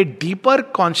that a deeper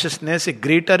consciousness, a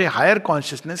greater, a higher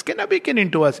consciousness can awaken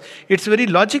into us. It's very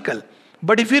logical.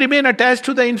 But if we remain attached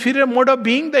to the inferior mode of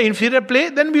being, the inferior play,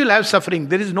 then we will have suffering.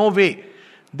 There is no way.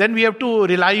 Then we have to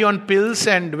rely on pills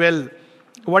and,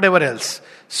 whatever else.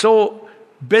 So,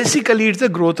 basically it's the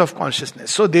growth of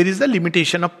consciousness. So, there is the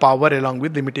limitation of power along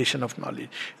with limitation of knowledge.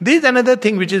 There is another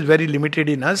thing which is very limited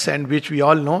in us and which we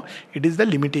all know. It is the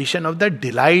limitation of the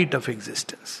delight of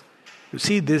existence. You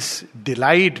see, this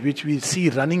delight which we see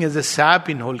running as a sap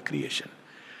in whole creation.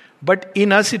 But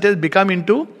in us it has become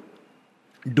into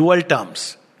dual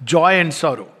terms, joy and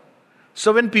sorrow.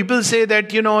 So when people say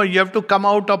that, you have to come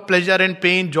out of pleasure and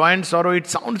pain, joy and sorrow, it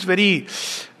sounds very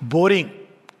boring.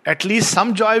 At least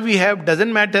some joy we have,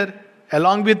 doesn't matter.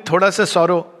 Along with thoda sa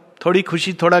sorrow, thodi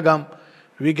khushi, thoda gam.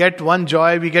 We get one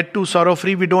joy, we get two sorrow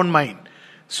free, we don't mind.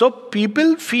 So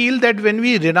people feel that when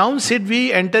we renounce it,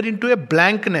 we enter into a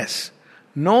blankness.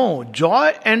 No,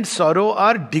 joy and sorrow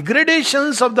are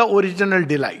degradations of the original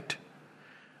delight.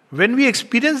 When we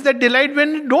experience that delight,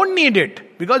 when we don't need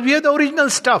it, because we have the original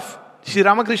stuff. Sri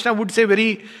Ramakrishna would say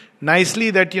very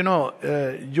nicely that,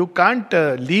 you can't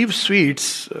leave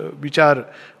sweets which are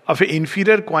of an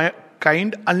inferior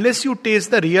kind unless you taste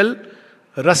the real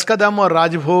Raskadam or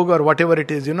Rajbhog or whatever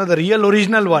it is, the real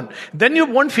original one. Then you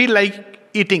won't feel like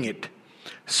eating it.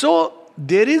 So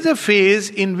there is a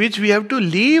phase in which we have to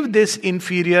leave this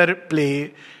inferior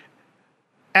play,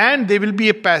 and there will be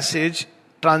a passage,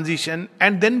 transition,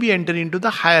 and then we enter into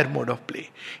the higher mode of play.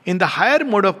 In the higher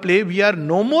mode of play, we are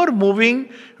no more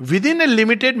moving within a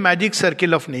limited magic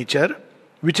circle of nature,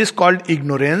 which is called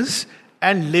ignorance,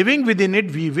 and living within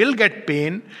it, we will get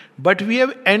pain, but we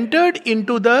have entered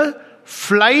into the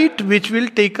flight which will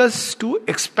take us to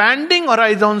expanding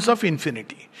horizons of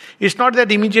infinity. It's not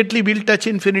that immediately we'll touch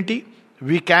infinity.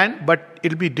 We can, but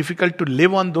it'll be difficult to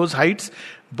live on those heights.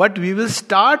 But we will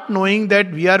start knowing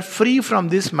that we are free from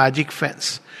this magic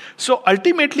fence. So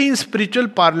ultimately in spiritual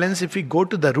parlance, if we go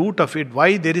to the root of it,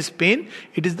 why there is pain,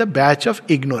 it is the badge of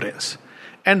ignorance.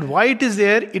 And why it is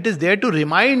there to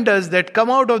remind us that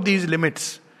come out of these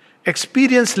limits.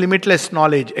 Experience limitless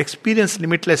knowledge, experience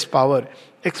limitless power,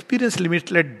 experience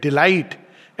limitless delight,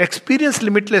 experience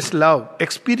limitless love,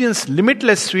 experience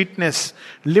limitless sweetness,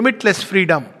 limitless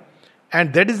freedom.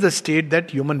 And that is the state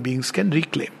that human beings can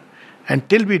reclaim.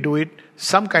 Until we do it,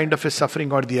 some kind of a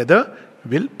suffering or the other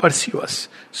will pursue us.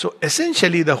 So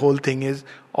essentially the whole thing is,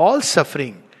 all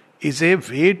suffering is a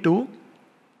way to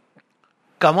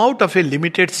come out of a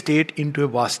limited state into a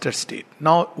vaster state.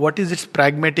 Now, what is its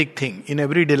pragmatic thing in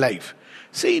everyday life?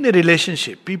 Say in a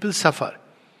relationship, people suffer.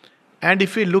 And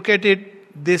if we look at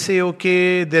it, they say,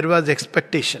 okay, there was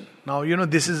expectation. Now,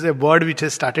 this is a word which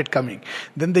has started coming.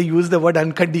 Then they use the word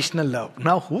unconditional love.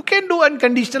 Now, who can do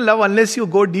unconditional love unless you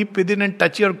go deep within and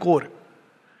touch your core?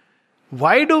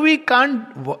 Why do we can't,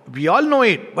 we all know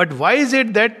it, but why is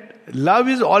it that love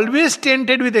is always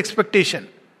tainted with expectation?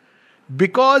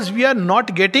 Because we are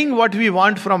not getting what we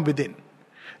want from within.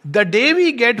 The day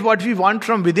we get what we want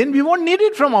from within, we won't need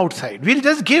it from outside. We'll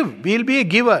just give. We'll be a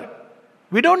giver.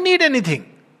 We don't need anything.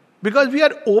 Because we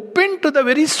are open to the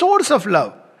very source of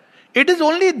love. It is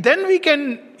only then we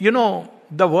can,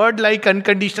 the word like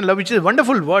unconditional love, which is a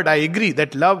wonderful word, I agree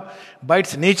that love by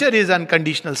its nature is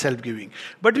unconditional self-giving.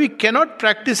 But we cannot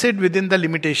practice it within the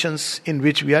limitations in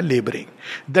which we are laboring.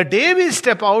 The day we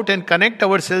step out and connect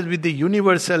ourselves with the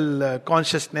universal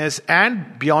consciousness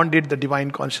and beyond it the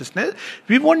divine consciousness,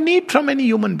 we won't need from any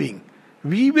human being.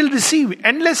 We will receive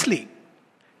endlessly.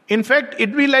 In fact, it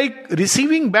will be like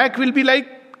receiving back will be like,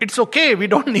 it's okay, we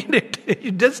don't need it.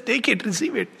 You just take it,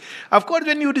 receive it. Of course,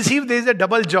 when you receive, there is a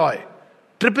double joy.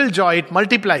 Triple joy, it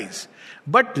multiplies.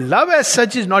 But love as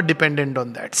such is not dependent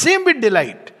on that. Same with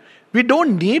delight. We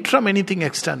don't need from anything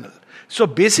external. So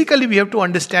basically we have to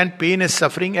understand pain and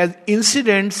suffering as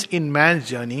incidents in man's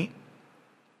journey.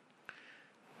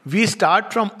 We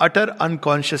start from utter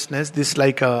unconsciousness. This is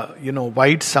like a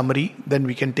wide summary. Then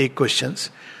we can take questions.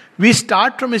 We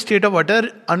start from a state of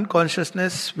utter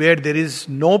unconsciousness where there is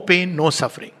no pain, no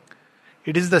suffering.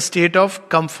 It is the state of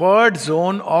comfort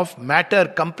zone of matter,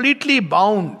 completely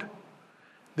bound.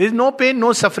 There is no pain,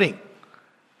 no suffering.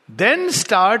 Then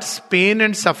starts pain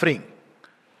and suffering,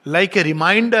 like a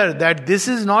reminder that this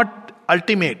is not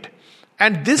ultimate.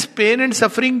 And this pain and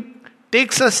suffering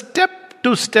takes us step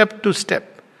to step to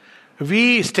step.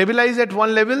 We stabilize at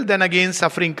one level, then again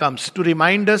suffering comes to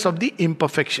remind us of the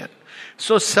imperfection.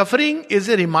 So suffering is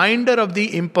a reminder of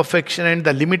the imperfection and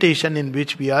the limitation in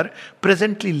which we are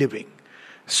presently living.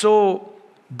 So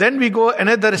then we go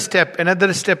another step,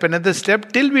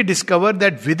 till we discover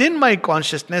that within my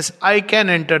consciousness I can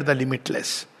enter the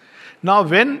limitless. Now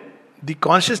when the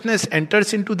consciousness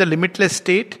enters into the limitless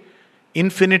state,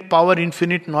 infinite power,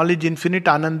 infinite knowledge, infinite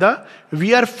ananda,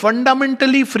 we are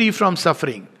fundamentally free from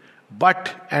suffering.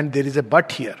 But, and there is a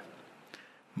but here,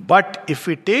 but if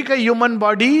we take a human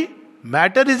body,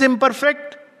 matter is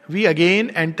imperfect, we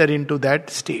again enter into that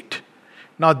state.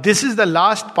 Now this is the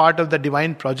last part of the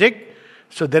divine project.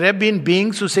 So there have been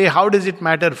beings who say, how does it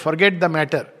matter? Forget the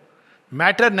matter.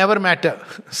 Matter never matter.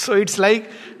 So it's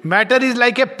like, matter is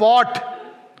like a pot.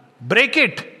 Break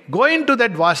it. Go into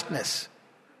that vastness.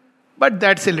 But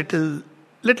that's a little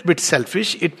bit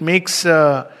selfish. It makes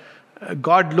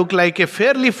God look like a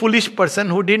fairly foolish person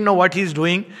who didn't know what he's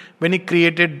doing when he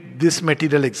created this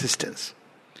material existence.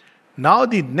 Now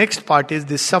the next part is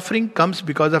this suffering comes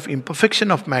because of imperfection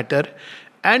of matter,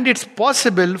 and it's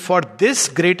possible for this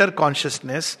greater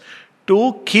consciousness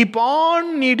to keep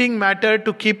on needing matter,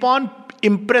 to keep on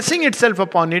impressing itself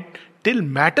upon it till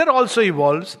matter also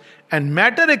evolves and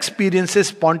matter experiences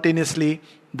spontaneously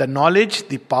the knowledge,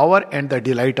 the power and the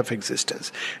delight of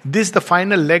existence. This is the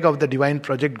final leg of the divine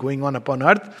project going on upon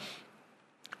earth.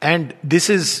 And this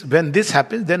is, when this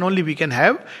happens, then only we can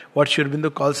have what Sri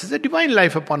Aurobindo calls as a divine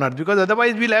life upon earth. Because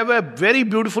otherwise we'll have a very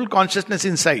beautiful consciousness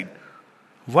inside.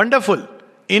 Wonderful.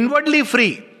 Inwardly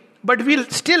free. But we'll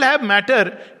still have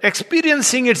matter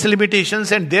experiencing its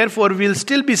limitations, and therefore we'll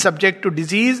still be subject to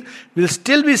disease. We'll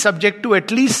still be subject to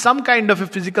at least some kind of a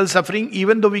physical suffering,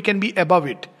 even though we can be above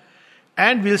it.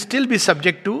 And we'll still be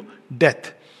subject to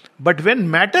death. But when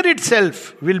matter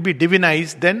itself will be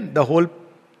divinized, then the whole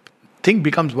thing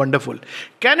becomes wonderful.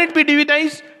 Can it be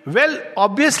divinized? Well,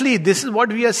 obviously, this is what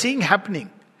we are seeing happening.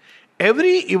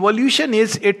 Every evolution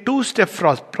is a two-step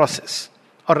process,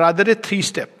 or rather a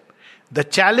three-step. The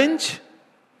challenge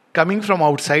coming from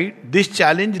outside, this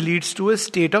challenge leads to a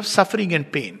state of suffering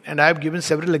and pain. And I have given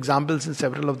several examples in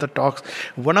several of the talks.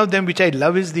 One of them which I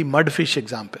love is the mudfish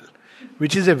example,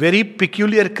 which is a very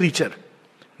peculiar creature.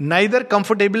 Neither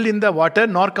comfortable in the water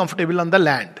nor comfortable on the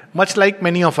land, much like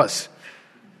many of us.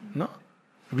 No?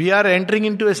 We are entering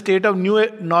into a state of new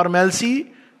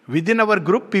normalcy. Within our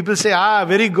group, people say,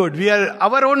 very good, we are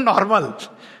our own normal.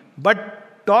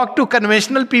 But talk to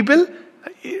conventional people,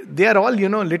 they are all,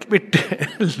 little bit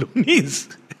loonies.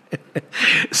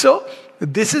 So,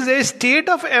 this is a state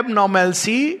of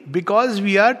abnormalcy because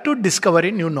we are to discover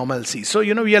a new normalcy. So,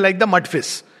 we are like the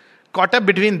mudfish, caught up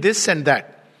between this and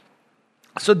that.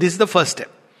 So, this is the first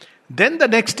step. Then the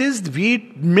next is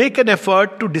we make an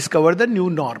effort to discover the new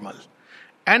normal.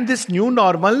 And this new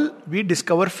normal we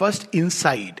discover first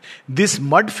inside. This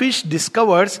mudfish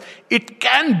discovers it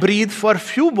can breathe for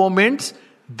few moments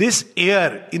this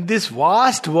air in this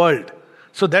vast world.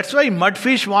 So that's why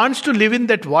mudfish wants to live in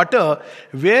that water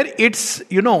where its,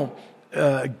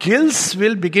 gills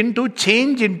will begin to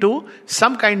change into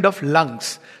some kind of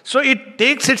lungs. So it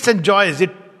takes its enjoys.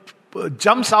 It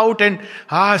jumps out and,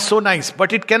 so nice,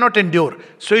 but it cannot endure.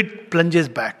 So it plunges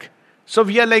back. So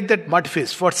we are like that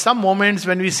mudfish. For some moments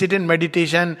when we sit in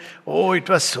meditation, oh, it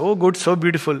was so good, so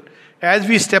beautiful. As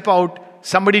we step out,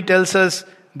 somebody tells us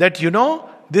that,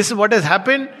 this is what has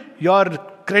happened. Your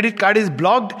credit card is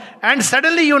blocked. And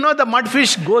suddenly, the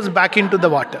mudfish goes back into the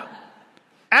water.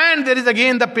 And there is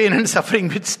again the pain and suffering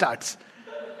which starts.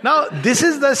 Now, this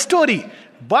is the story.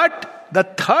 But the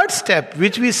third step,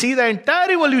 which we see the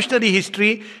entire evolutionary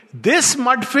history, this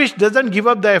mudfish doesn't give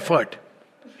up the effort.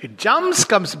 It jumps,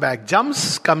 comes back,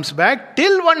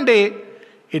 till one day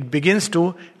it begins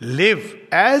to live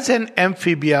as an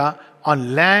amphibia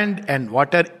on land and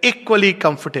water, equally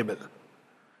comfortable.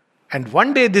 And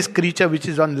one day this creature which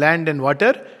is on land and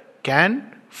water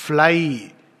can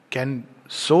fly, can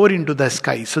soar into the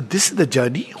sky. So this is the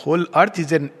journey. Whole earth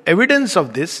is an evidence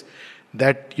of this,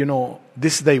 that,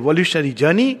 this is the evolutionary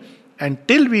journey.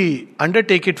 Until we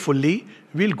undertake it fully,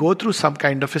 we'll go through some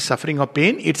kind of a suffering or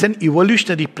pain. It's an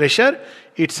evolutionary pressure.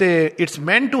 It's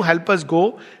meant to help us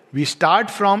go. We start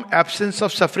from absence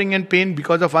of suffering and pain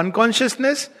because of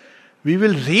unconsciousness. We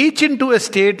will reach into a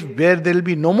state where there will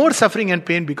be no more suffering and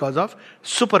pain because of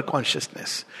super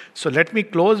consciousness. So let me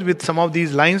close with some of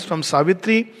these lines from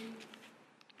Savitri.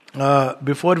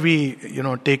 Before we,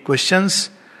 take questions,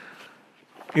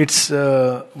 it's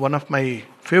one of my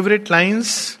favorite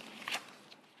lines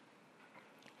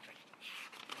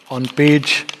on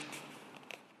page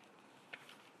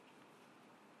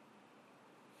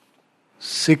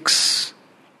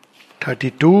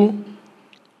 632.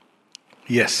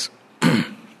 Yes.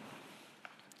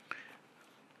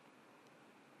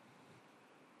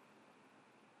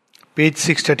 Page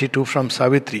 632 from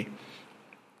Savitri.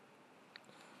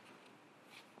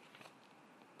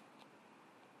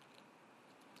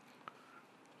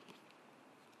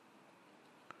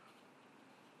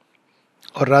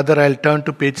 Or rather, I'll turn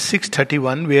to page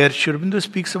 631, where Sri Aurobindo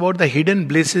speaks about the hidden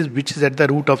bliss which is at the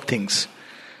root of things.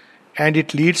 And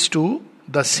it leads to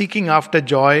the seeking after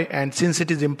joy, and since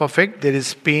it is imperfect, there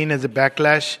is pain as a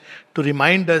backlash to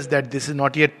remind us that this is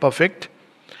not yet perfect.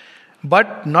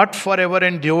 But not forever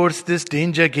endures this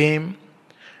danger game.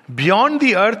 Beyond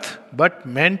the earth, but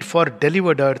meant for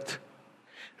delivered earth.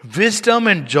 Wisdom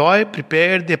and joy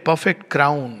prepare the perfect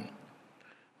crown.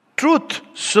 Truth,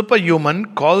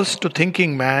 superhuman, calls to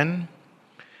thinking man.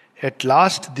 At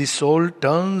last the soul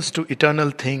turns to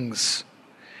eternal things.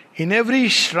 In every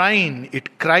shrine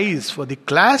it cries for the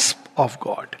clasp of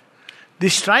God. The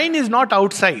shrine is not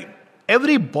outside.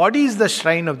 Every body is the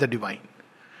shrine of the divine.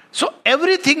 So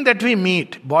everything that we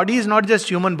meet, body is not just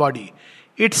human body.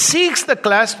 It seeks the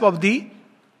clasp of the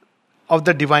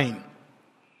divine.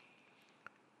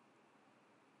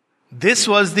 This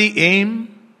was the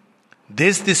aim.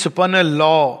 This the supernal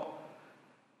law,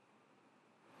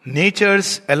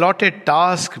 nature's allotted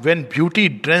task when beauty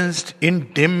drenched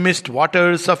in dim mist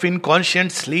waters of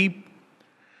inconscient sleep.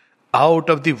 Out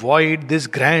of the void this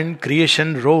grand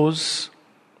creation rose.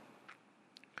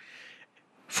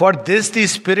 For this the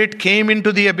spirit came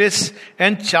into the abyss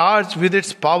and charged with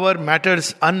its power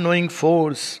matter's unknowing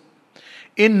force.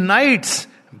 In night's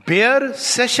bare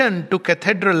session to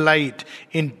cathedral light,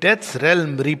 in death's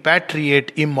realm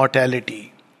repatriate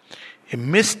immortality. A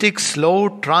mystic slow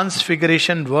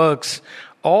transfiguration works.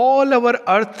 All our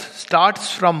earth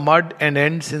starts from mud and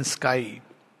ends in sky.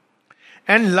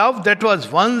 And love that was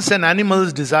once an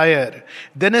animal's desire,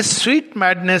 then a sweet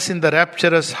madness in the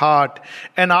rapturous heart,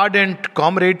 an ardent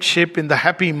comradeship in the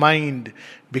happy mind,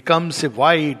 becomes a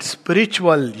wide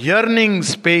spiritual yearning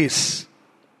space.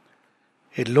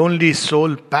 A lonely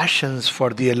soul passions for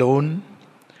the alone.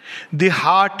 The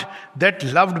heart that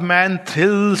loved man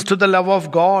thrills to the love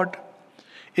of God.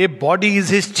 A body is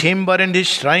his chamber and his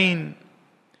shrine.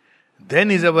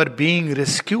 Then is our being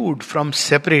rescued from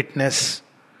separateness.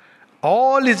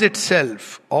 All is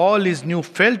itself, all is new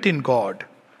felt in God.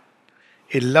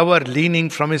 A lover leaning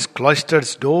from his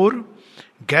cloister's door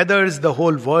gathers the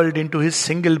whole world into his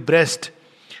single breast.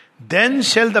 Then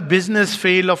shall the business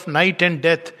fail of night and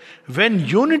death, when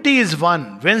unity is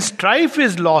won, when strife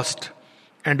is lost,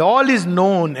 and all is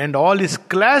known and all is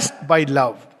clasped by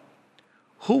love.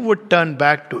 Who would turn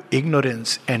back to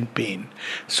ignorance and pain?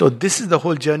 So this is the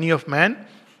whole journey of man.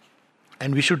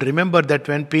 And we should remember that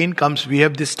when pain comes, we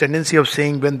have this tendency of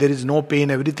saying when there is no pain,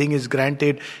 everything is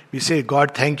granted. We say,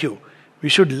 God, thank you. We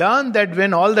should learn that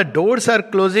when all the doors are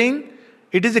closing,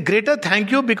 it is a greater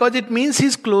thank you because it means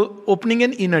He's opening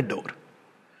an inner door.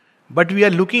 But we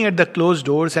are looking at the closed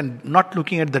doors and not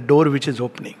looking at the door which is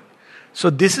opening.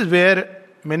 So this is where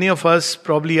many of us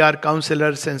probably are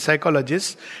counselors and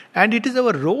psychologists, and it is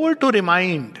our role to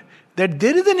remind that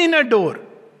there is an inner door.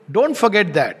 Don't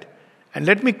forget that. And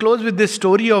let me close with this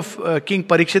story of King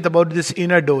Parikshit about this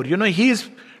inner door. He is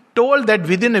told that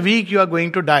within a week you are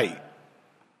going to die.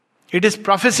 It is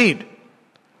prophesied.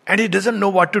 And he doesn't know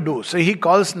what to do. So he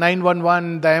calls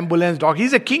 911, the ambulance dog.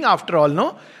 He's a king after all,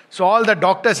 no? So all the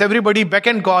doctors, everybody beck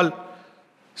and call.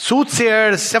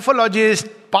 Soothsayers, cephalogists,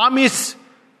 palmists.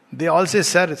 They all say,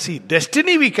 sir, see,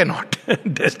 destiny we cannot.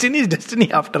 Destiny is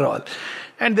destiny after all.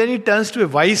 And then he turns to a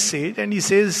wise sage and he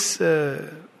says,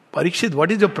 Parikshit,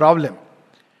 what is your problem?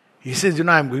 He says,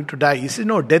 I'm going to die. He says,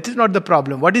 no, death is not the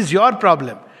problem. What is your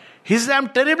problem? He says, I'm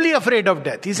terribly afraid of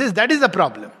death. He says, that is the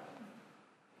problem.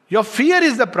 Your fear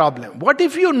is the problem. What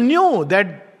if you knew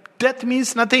that death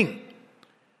means nothing?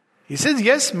 He says,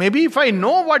 yes, maybe if I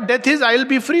know what death is, I will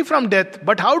be free from death.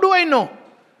 But how do I know?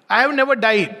 I have never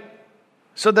died.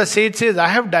 So the sage says, I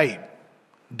have died.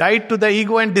 Died to the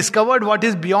ego and discovered what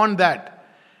is beyond that.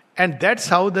 And that's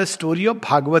how the story of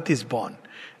Bhagavat is born.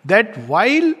 That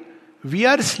while we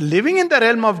are living in the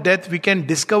realm of death, we can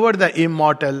discover the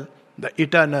immortal, the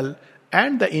eternal,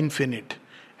 and the infinite.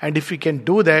 And if we can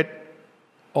do that,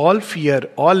 all fear,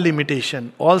 all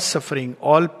limitation, all suffering,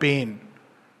 all pain,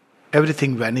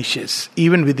 everything vanishes.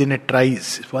 Even within a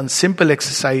trice, one simple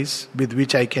exercise with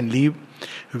which I can live.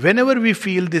 Whenever we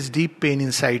feel this deep pain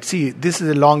inside, see, this is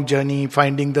a long journey,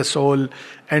 finding the soul,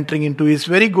 entering into it. It's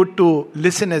very good to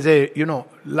listen as a,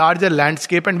 larger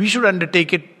landscape, and we should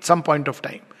undertake it some point of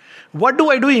time. What do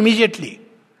I do immediately?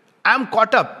 I'm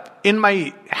caught up in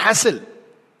my hassle.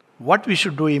 What we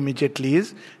should do immediately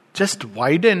is just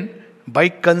widen by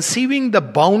conceiving the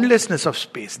boundlessness of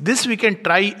space. This we can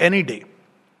try any day.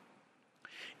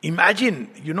 Imagine,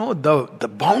 the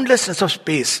boundlessness of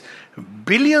space.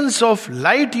 Billions of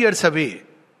light years away.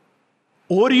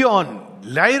 Orion,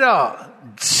 Lyra,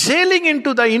 sailing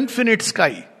into the infinite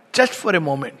sky just for a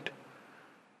moment.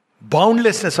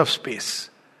 Boundlessness of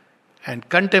space. And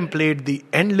contemplate the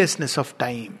endlessness of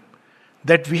time.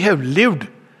 That we have lived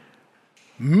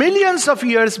millions of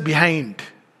years behind.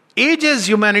 Ages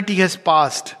humanity has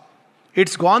passed.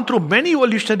 It's gone through many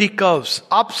evolutionary curves,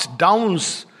 ups,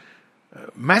 downs,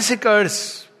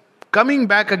 massacres, coming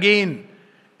back again,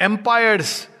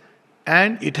 empires,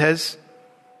 and it has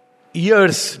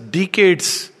years,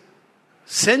 decades,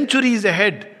 centuries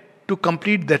ahead to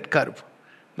complete that curve.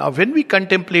 Now, when we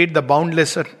contemplate the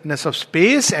boundlessness of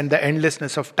space and the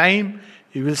endlessness of time,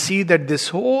 you will see that this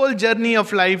whole journey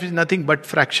of life is nothing but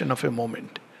fraction of a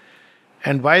moment.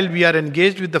 And while we are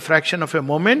engaged with the fraction of a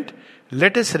moment,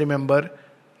 let us remember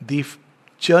the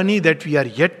journey that we are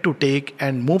yet to take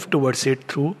and move towards it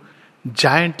through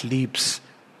giant leaps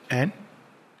and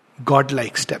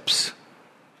godlike steps.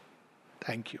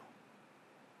 Thank you.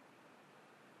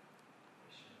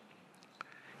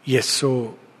 Yes,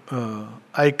 so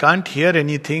I can't hear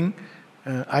anything.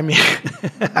 I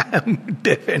am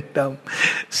deaf and dumb.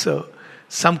 So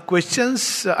some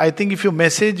questions, I think if you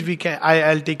message,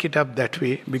 I'll take it up that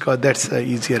way because that's the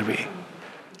easier way.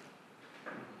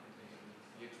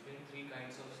 You explained 3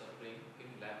 kinds of suffering. Can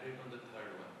you elaborate on the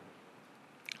third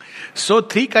one? So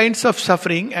 3 kinds of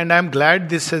suffering, and I'm glad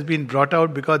this has been brought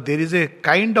out because there is a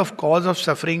kind of cause of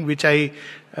suffering which I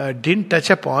didn't touch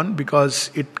upon because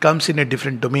it comes in a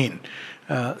different domain.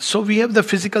 So we have the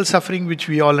physical suffering which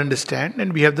we all understand,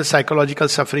 and we have the psychological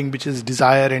suffering which is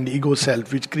desire and ego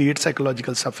self which creates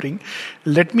psychological suffering.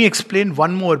 Let me explain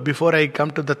one more before I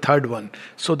come to the third one.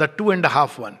 So the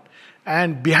 2.5 one.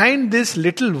 And behind this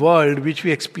little world which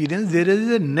we experience, there is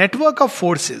a network of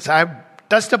forces. I have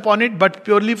touched upon it, but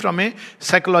purely from a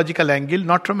psychological angle,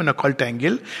 not from an occult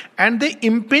angle. And they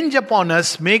impinge upon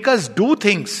us, make us do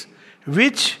things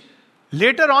which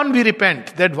later on we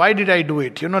repent, that why did I do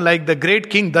it? Like the great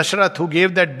king Dashrath who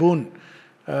gave that boon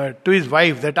to his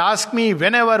wife, that ask me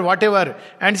whenever, whatever.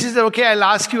 And she said, okay, I'll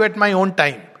ask you at my own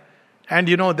time. And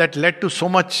that led to so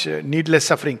much needless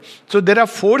suffering. So there are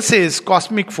forces,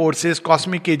 cosmic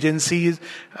agencies,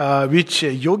 which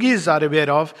yogis are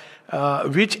aware of,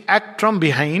 which act from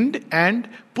behind and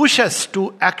push us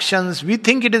to actions. We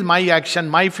think it is my action,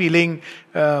 my feeling,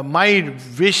 my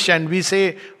wish, and we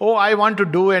say, oh, I want to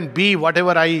do and be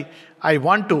whatever I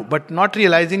want to, but not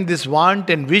realizing this want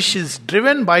and wish is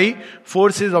driven by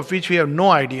forces of which we have no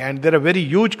idea. And there are very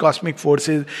huge cosmic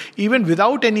forces, even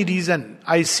without any reason.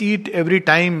 I see it every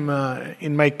time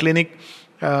in my clinic.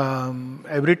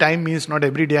 Every time means not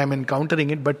every day I'm encountering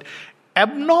it, but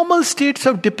abnormal states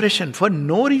of depression for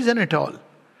no reason at all.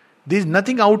 There is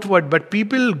nothing outward, but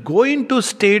people go into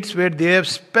states where they have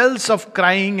spells of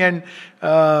crying and,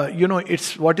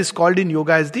 it's what is called in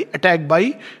yoga as the attack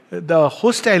by the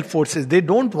hostile forces. They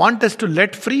don't want us to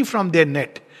let free from their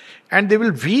net. And they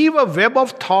will weave a web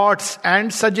of thoughts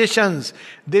and suggestions.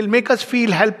 They'll make us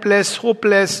feel helpless,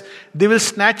 hopeless. They will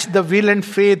snatch the will and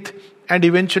faith and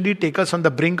eventually take us on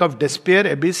the brink of despair,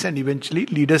 abyss, and eventually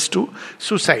lead us to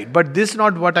suicide. But this is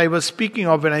not what I was speaking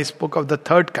of when I spoke of the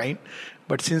third kind.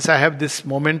 But since I have this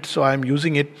moment, so I am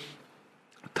using it.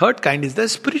 Third kind is the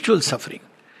spiritual suffering.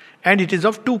 And it is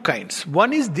of two kinds.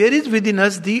 One is there is within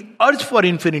us the urge for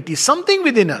infinity, something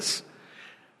within us.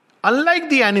 Unlike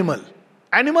the animal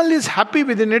is happy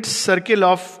within its circle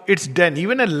of its den.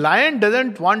 Even a lion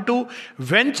doesn't want to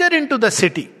venture into the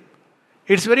city.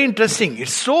 It's very interesting.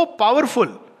 It's so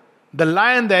powerful, the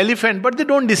lion, the elephant, but they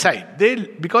don't decide.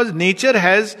 Because nature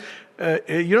has,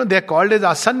 they're called as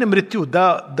Asanna Mrityu.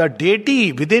 The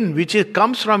deity within, which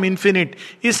comes from infinite,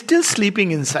 is still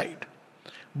sleeping inside.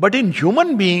 But in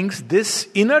human beings, this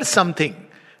inner something,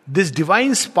 this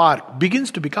divine spark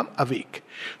begins to become awake.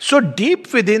 So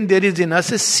deep within there is in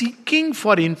us a seeking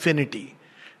for infinity.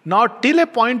 Now till a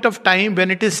point of time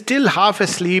when it is still half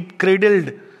asleep,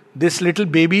 cradled, this little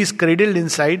baby is cradled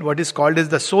inside what is called as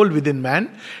the soul within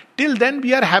man. Till then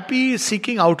we are happy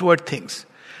seeking outward things.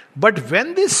 But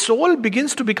when this soul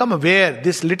begins to become aware,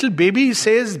 this little baby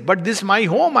says, but this is my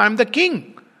home, I am the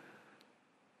king.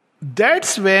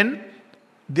 That's when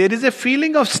there is a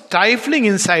feeling of stifling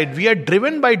inside. We are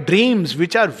driven by dreams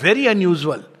which are very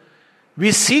unusual.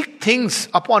 We seek things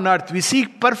upon earth. We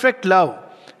seek perfect love.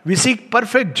 We seek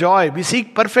perfect joy. We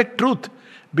seek perfect truth.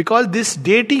 Because this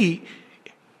deity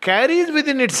carries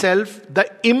within itself the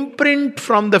imprint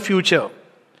from the future.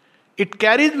 It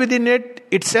carries within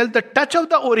itself the touch of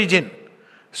the origin.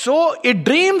 So it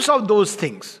dreams of those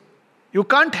things. You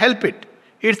can't help it.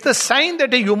 It's the sign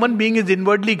that a human being is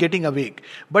inwardly getting awake.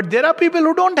 But there are people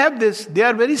who don't have this. They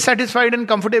are very satisfied and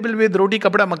comfortable with roti,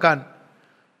 kapda, makan.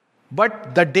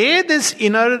 But the day this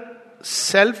inner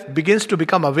self begins to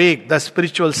become awake, the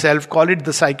spiritual self, call it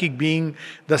the psychic being,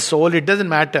 the soul, it doesn't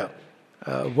matter.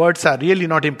 Words are really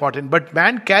not important. But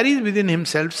man carries within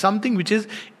himself something which is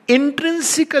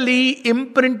intrinsically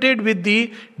imprinted with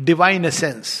the divine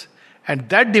essence. And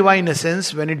that divine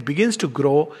essence, when it begins to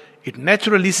grow, it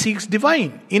naturally seeks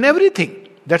divine in everything.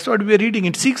 That's what we are reading.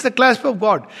 It seeks the clasp of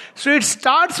God. So it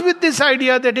starts with this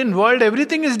idea that in world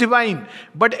everything is divine.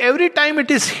 But every time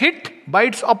it is hit by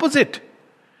its opposite.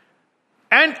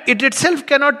 And it itself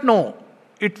cannot know.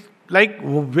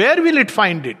 Where will it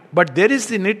find it? But there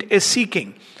is in it a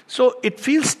seeking. So it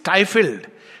feels stifled.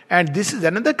 And this is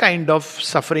another kind of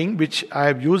suffering, which I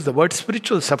have used the word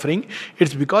spiritual suffering.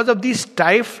 It's because of the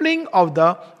stifling of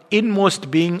the inmost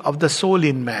being of the soul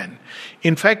in man.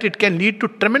 In fact, it can lead to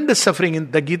tremendous suffering.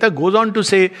 And the Gita goes on to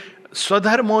say,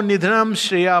 Swadharmo nidhanam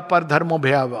shreya pardharmo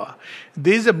bhyava.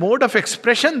 There is a mode of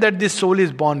expression that this soul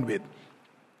is born with.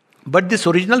 But this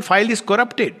original file is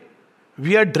corrupted.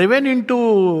 We are driven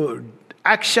into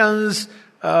actions,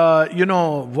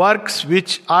 works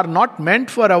which are not meant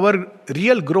for our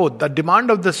real growth, the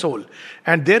demand of the soul.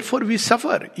 And therefore we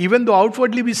suffer, even though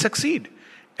outwardly we succeed.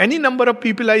 Any number of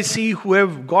people I see who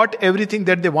have got everything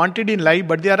that they wanted in life,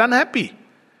 but they are unhappy.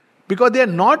 Because they are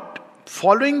not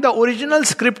following the original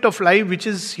script of life which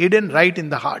is hidden right in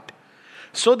the heart.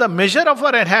 So the measure of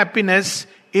our unhappiness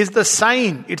is the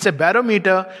sign, it's a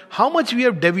barometer, how much we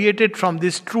have deviated from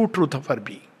this true truth of our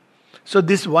being. So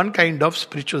this is one kind of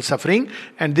spiritual suffering.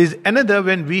 And there is another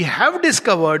when we have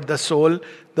discovered the soul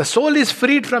is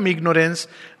freed from ignorance,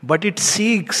 but it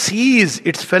sees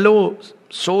its fellow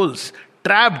souls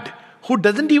trapped, who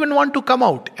doesn't even want to come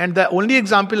out. And the only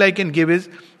example I can give is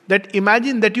that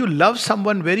imagine that you love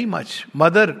someone very much.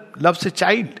 Mother loves a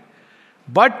child.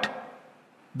 But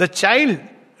the child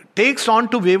takes on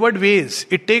to wayward ways.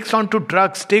 It takes on to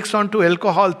drugs, takes on to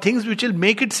alcohol, things which will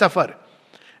make it suffer.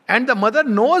 And the mother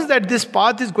knows that this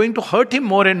path is going to hurt him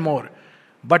more and more.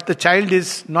 But the child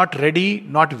is not ready,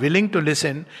 not willing to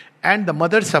listen. And the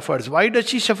mother suffers. Why does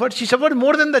she suffer? She suffers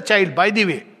more than the child, by the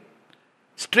way.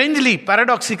 Strangely,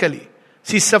 paradoxically,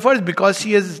 she suffers because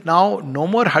she is now no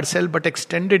more herself but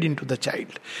extended into the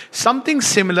child. Something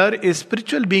similar is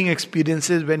spiritual being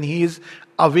experiences when he is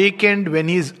awakened, when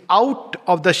he is out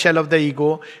of the shell of the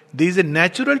ego. There is a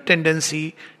natural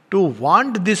tendency to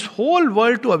want this whole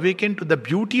world to awaken to the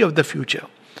beauty of the future.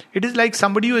 It is like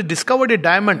somebody who has discovered a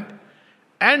diamond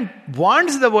and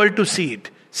wants the world to see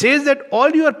it. Says that all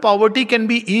your poverty can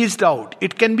be eased out.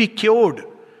 It can be cured.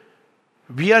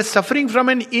 We are suffering from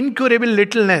an incurable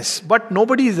littleness, but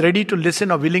nobody is ready to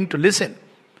listen or willing to listen.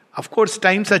 Of course,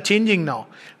 times are changing now,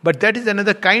 but that is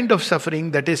another kind of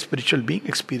suffering that a spiritual being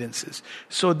experiences.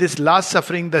 So this last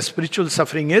suffering, the spiritual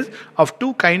suffering, is of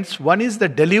two kinds. One is the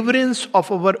deliverance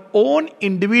of our own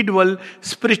individual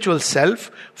spiritual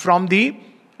self from the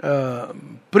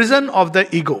prison of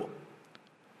the ego.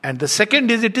 And the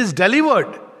second is it is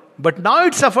delivered. But now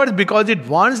it suffers because it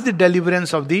wants the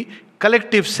deliverance of the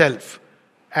collective self.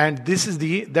 And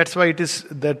that's why it is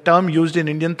the term used in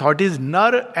Indian thought is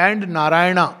Nar and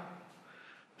Narayana.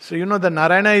 So the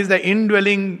Narayana is the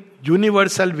indwelling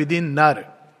universal within Nar.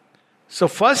 So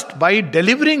first, by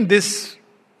delivering this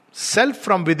self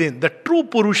from within, the true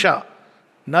Purusha,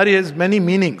 Nar has many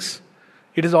meanings.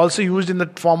 It is also used in the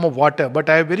form of water, but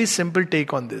I have a very simple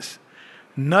take on this.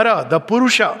 Nara, the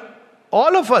Purusha,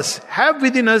 all of us have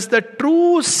within us the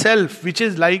true self which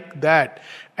is like that,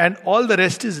 and all the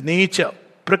rest is nature,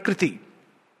 Prakriti.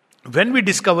 When we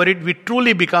discover it, we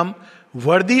truly become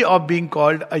worthy of being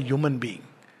called a human being.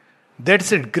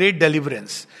 That's a great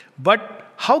deliverance. But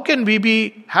how can we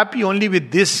be happy only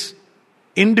with this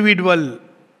individual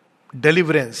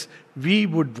deliverance? We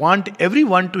would want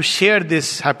everyone to share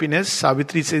this happiness.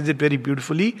 Savitri says it very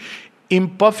beautifully.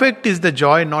 Imperfect is the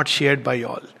joy not shared by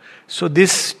all. So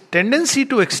this tendency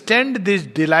to extend this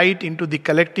delight into the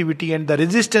collectivity and the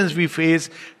resistance we face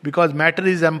because matter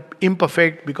is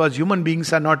imperfect, because human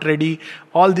beings are not ready,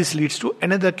 all this leads to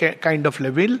another kind of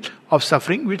level of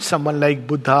suffering which someone like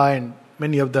Buddha and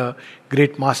many of the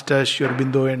great masters, Sri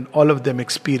Aurobindo and all of them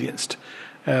experienced.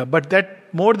 But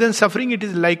that more than suffering, it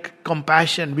is like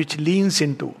compassion which leans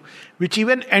into, which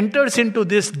even enters into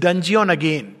this dungeon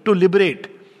again to liberate.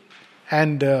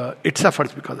 And it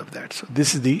suffers because of that. So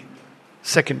this is the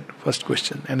first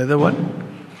question. Another one? Can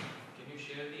you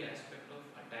share the aspect of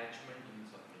attachment in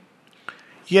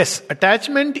suffering? Yes,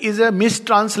 attachment is a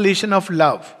mistranslation of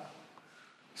love.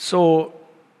 So,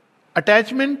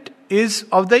 attachment is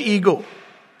of the ego.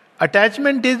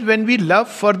 Attachment is when we love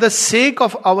for the sake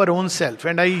of our own self.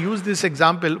 And I use this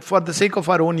example for the sake of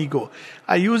our own ego.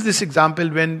 I use this example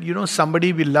when,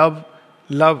 somebody we love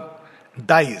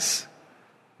dies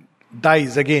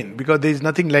again, because there is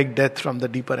nothing like death from the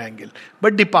deeper angle,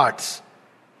 but departs.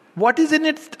 What is in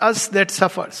it us that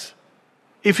suffers?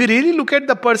 If you really look at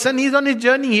the person, he is on his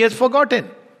journey, he has forgotten.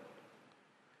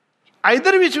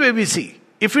 Either which way we see.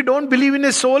 If we don't believe in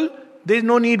a soul, there is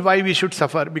no need why we should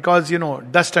suffer, because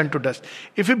dust unto dust.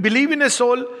 If we believe in a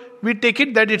soul, we take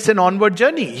it that it's an onward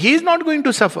journey. He is not going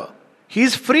to suffer. He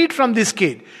is freed from this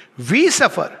cage. We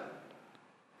suffer,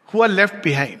 who are left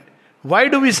behind. Why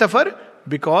do we suffer?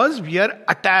 Because we are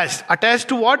attached. Attached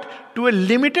to what? To a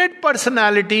limited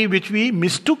personality which we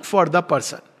mistook for the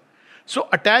person. So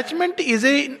attachment is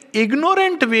an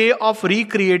ignorant way of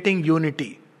recreating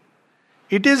unity.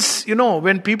 It is,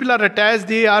 when people are attached,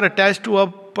 they are attached to a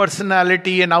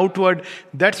personality and outward.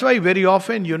 That's why very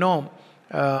often,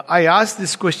 I ask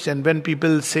this question when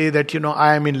people say that,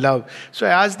 I am in love. So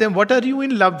I ask them, what are you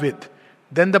in love with?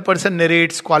 Then the person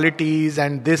narrates qualities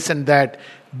and this and that.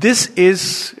 This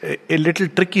is a little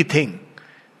tricky thing,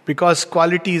 because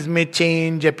qualities may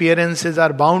change, appearances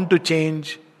are bound to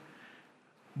change.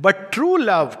 But true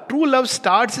love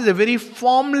starts as a very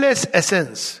formless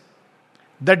essence.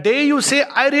 The day you say,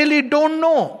 I really don't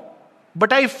know,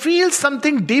 but I feel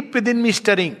something deep within me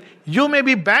stirring, you may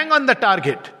be bang on the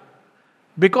target.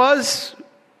 Because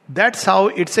that's how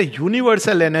it's a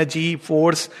universal energy,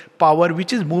 force, power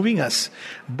which is moving us.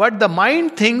 But the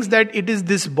mind thinks that it is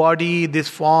this body, this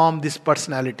form, this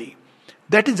personality.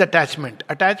 That is attachment.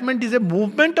 Attachment is a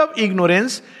movement of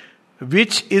ignorance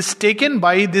which is taken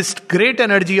by this great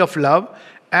energy of love,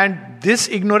 and this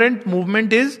ignorant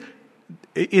movement is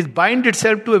bind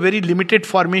itself to a very limited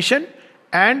formation,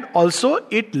 and also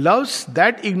it loves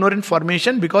that ignorant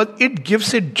formation because it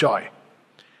gives it joy.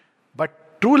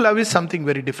 But true love is something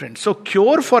very different. So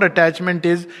cure for attachment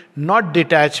is not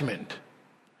detachment.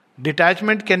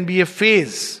 Detachment can be a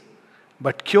phase,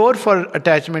 but cure for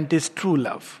attachment is true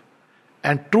love.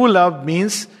 And true love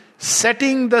means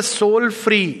setting the soul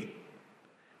free.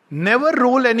 Never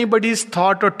rule anybody's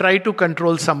thought or try to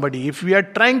control somebody. If we are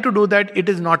trying to do that, it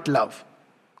is not love.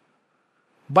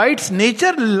 By its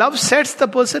nature, love sets the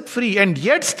person free and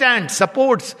yet stands,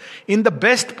 supports. In the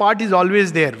best part is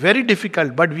always there. Very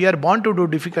difficult, but we are born to do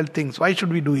difficult things. Why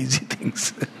should we do easy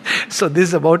things? So this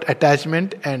is about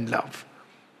attachment and love.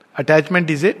 Attachment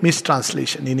is a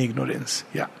mistranslation in ignorance.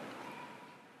 Yeah.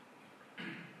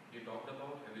 You talked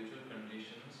about habitual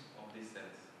conditions of the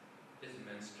cells. Is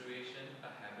menstruation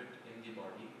a habit in the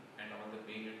body, and all the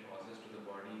pain it causes to the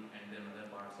body and then other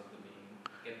parts of the being?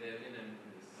 Can there be an end to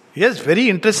this? Yes, very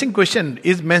interesting question.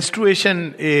 Is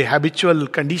menstruation a habitual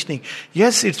conditioning?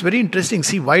 Yes, it's very interesting.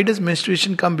 See, why does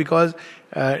menstruation come? Because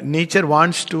nature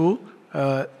wants to,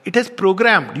 it has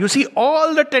programmed. You see,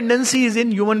 all the tendencies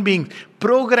in human beings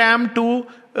programmed to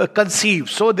conceive.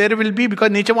 So there will be, because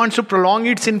nature wants to prolong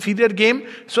its inferior game,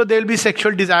 so there will be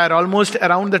sexual desire almost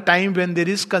around the time when there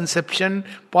is conception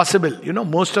possible.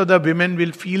 Most of the women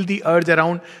will feel the urge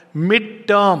around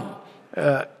mid-term.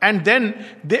 And then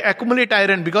they accumulate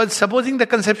iron, because supposing the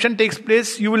conception takes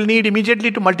place, you will need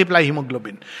immediately to multiply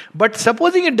hemoglobin. But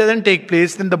supposing it doesn't take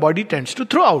place, then the body tends to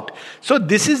throw out. So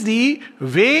this is the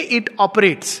way it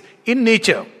operates in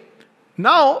nature.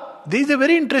 Now, there is a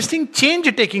very interesting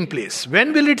change taking place.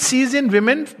 When will it cease in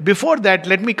women? Before that,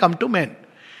 let me come to men.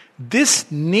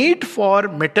 This need for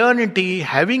maternity,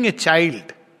 having a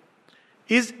child,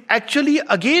 is actually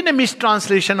again a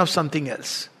mistranslation of something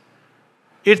else.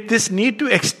 It's this need to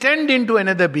extend into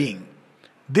another being.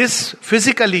 This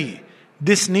physically,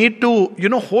 this need to,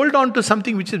 hold on to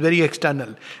something which is very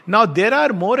external. Now, there are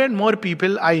more and more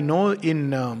people I know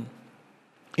in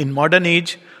modern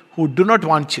age who do not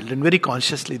want children. Very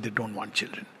consciously, they don't want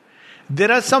children.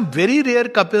 There are some very rare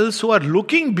couples who are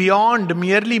looking beyond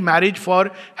merely marriage for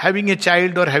having a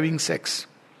child or having sex.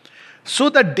 So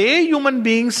the day human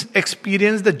beings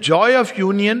experience the joy of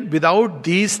union without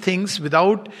these things,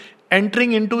 without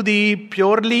entering into the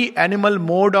purely animal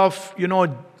mode of,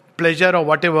 pleasure or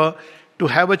whatever, to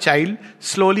have a child,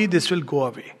 slowly this will go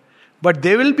away. But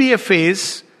there will be a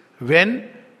phase when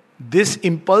this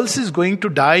impulse is going to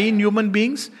die in human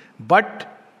beings, but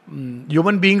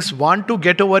human beings want to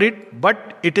get over it,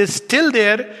 but it is still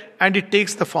there, and it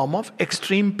takes the form of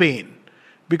extreme pain.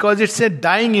 Because it's a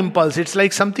dying impulse. It's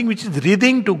like something which is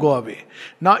writhing to go away.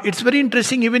 Now, it's very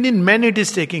interesting, even in men it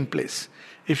is taking place.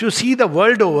 If you see the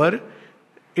world over,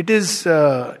 it is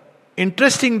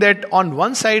interesting that on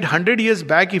one side, 100 years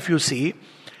back, if you see,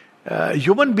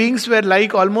 human beings were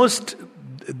like almost,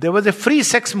 there was a free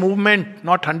sex movement,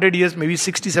 not 100 years, maybe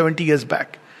 60, 70 years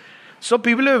back. So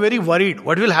people were very worried.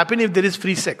 What will happen if there is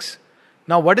free sex?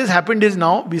 Now what has happened is,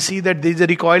 now we see that there is a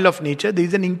recoil of nature. There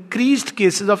is an increased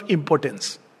cases of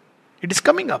impotence. It is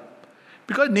coming up.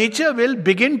 Because nature will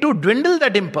begin to dwindle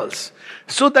that impulse.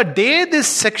 So the day this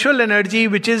sexual energy,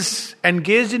 which is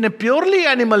engaged in a purely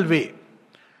animal way,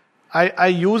 I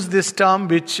use this term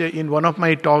which in one of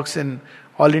my talks in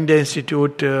All India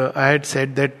Institute, I had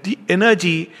said that the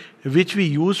energy which we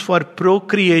use for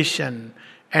procreation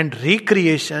and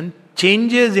recreation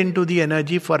changes into the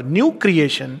energy for new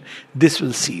creation. This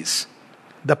will cease.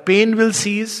 The pain will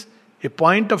cease. A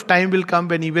point of time will come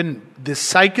when even the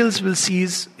cycles will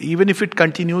cease. Even if it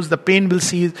continues, the pain will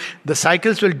cease. The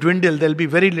cycles will dwindle. There will be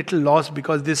very little loss,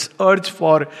 because this urge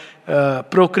for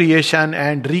procreation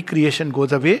and recreation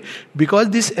goes away. Because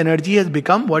this energy has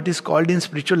become what is called in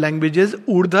spiritual languages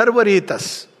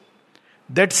urdharvaretas.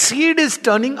 That seed is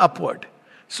turning upward.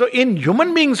 So in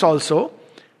human beings also,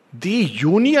 the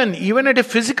union, even at a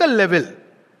physical level,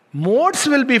 modes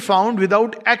will be found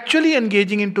without actually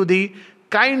engaging into the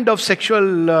kind of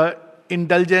sexual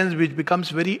indulgence which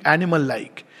becomes very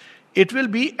animal-like. It will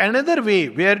be another way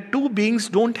where two beings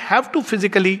don't have to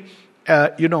physically,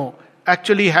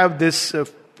 actually have this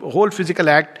whole physical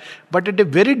act, but at a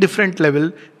very different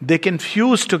level, they can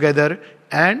fuse together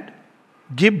and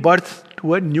give birth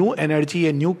to a new energy,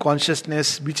 a new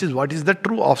consciousness, which is what is the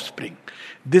true offspring.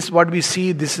 This what we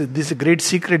see, this is a great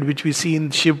secret which we see in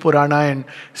Shiv Purana and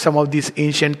some of these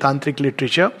ancient tantric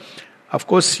literature. Of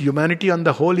course, humanity on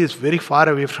the whole is very far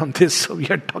away from this. So we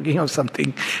are talking of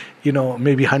something,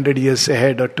 maybe 100 years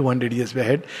ahead or 200 years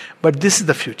ahead. But this is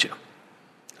the future.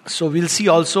 So we'll see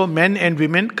also men and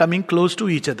women coming close to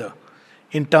each other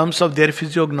in terms of their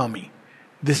physiognomy.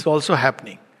 This is also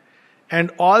happening.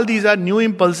 And all these are new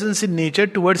impulses in nature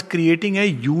towards creating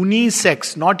a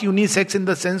unisex. Not unisex in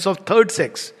the sense of third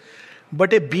sex,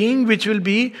 but a being which will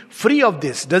be free of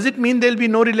this. Does it mean there will be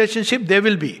no relationship? There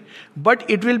will be. But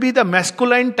it will be the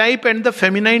masculine type and the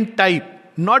feminine type,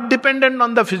 not dependent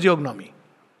on the physiognomy.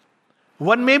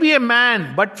 One may be a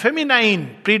man, but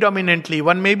feminine predominantly.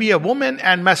 One may be a woman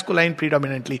and masculine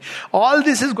predominantly. All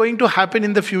this is going to happen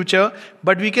in the future,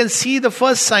 but we can see the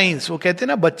first signs. वो कहते हैं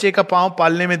ना, बच्चे का पाँव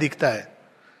पालने में दिखता है.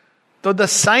 So the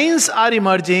signs are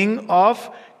emerging of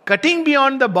cutting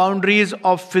beyond the boundaries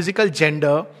of physical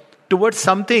gender towards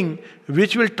something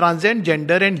which will transcend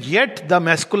gender, and yet the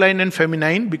masculine and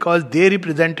feminine, because they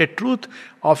represent a truth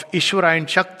of Ishvara and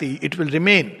Shakti, it will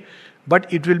remain.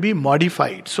 But it will be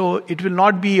modified. So it will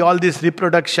not be all this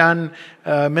reproduction,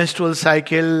 menstrual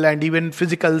cycle, and even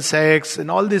physical sex, and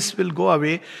all this will go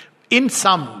away. In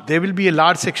some, there will be a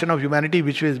large section of humanity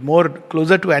which is more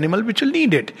closer to animal, which will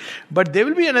need it. But there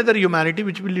will be another humanity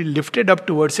which will be lifted up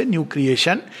towards a new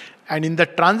creation. And in the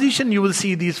transition, you will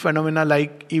see these phenomena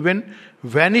like even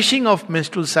vanishing of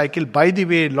menstrual cycle. By the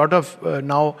way, a lot of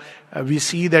now we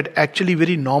see that actually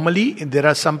very normally there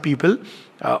are some people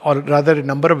or rather a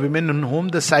number of women in whom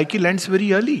the cycle ends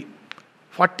very early,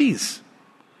 40s.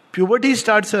 Puberty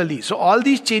starts early. So all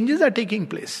these changes are taking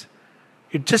place.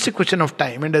 It's just a question of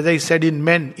time. And as I said, in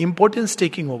men, impotence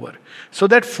taking over. So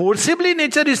that forcibly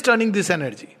nature is turning this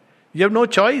energy. You have no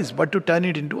choice but to turn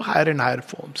it into higher and higher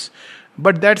forms.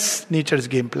 But that's nature's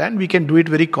game plan. We can do it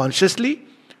very consciously.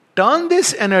 Turn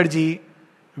this energy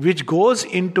which goes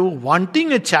into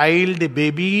wanting a child, a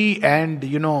baby, and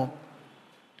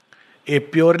a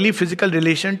purely physical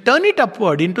relation, turn it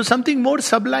upward into something more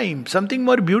sublime, something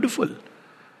more beautiful.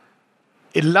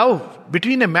 A love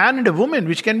between a man and a woman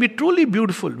which can be truly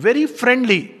beautiful, very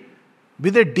friendly,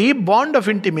 with a deep bond of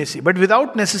intimacy, but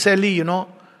without necessarily,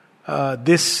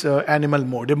 this animal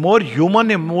mode. A more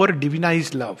human, a more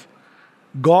divinized love.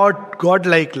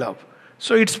 God-like love.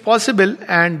 So it's possible,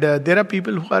 and there are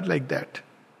people who are like that.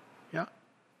 Yeah.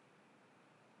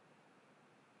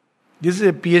 This is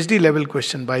a PhD level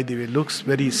question, by the way. Looks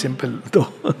very simple,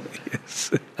 though.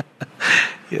 Yes.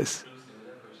 Yes. Two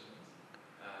similar questions.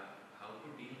 How to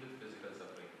deal with physical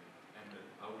suffering, and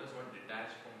how does one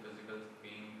detach from physical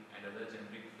pain and other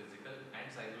generic physical and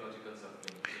psychological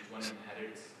suffering, which one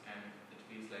inherits and it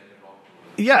feels like a rock to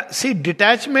one? Yeah, see,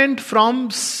 detachment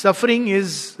from suffering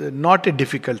is not a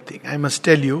difficult thing. I must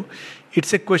tell you,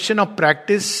 it's a question of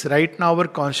practice. Right now, our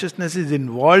consciousness is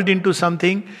involved into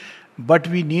something, but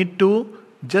we need to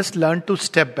just learn to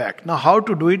step back. Now, how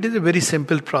to do it is a very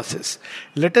simple process.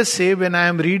 Let us say when I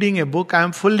am reading a book, I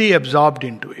am fully absorbed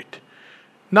into it.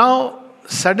 Now,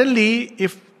 suddenly,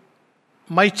 if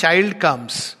my child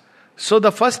comes, so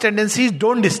the first tendency is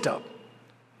don't disturb.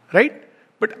 Right?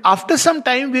 But after some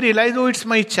time, we realize, oh, it's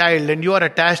my child, and you are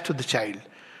attached to the child.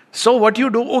 So what you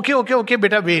do, okay,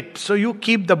 beta, wait. So you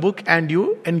keep the book and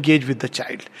you engage with the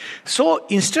child. So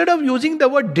instead of using the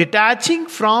word detaching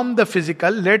from the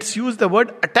physical, let's use the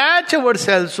word attach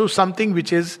ourselves to something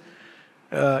which is,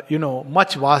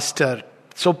 much vaster.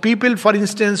 So people, for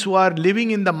instance, who are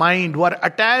living in the mind, who are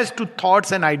attached to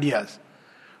thoughts and ideas,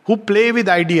 who play with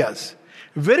ideas,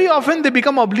 very often they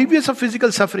become oblivious of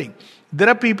physical suffering. There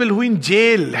are people who in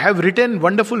jail have written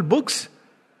wonderful books.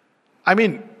 I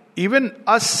mean, even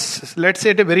us, let's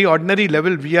say at a very ordinary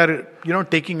level, we are,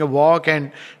 taking a walk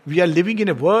and we are living in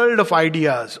a world of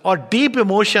ideas or deep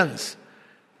emotions.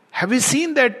 Have you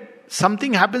seen that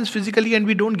something happens physically and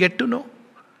we don't get to know?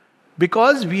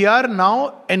 Because we are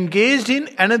now engaged in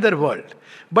another world.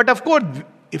 But of course,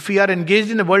 if we are engaged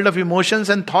in a world of emotions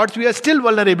and thoughts, we are still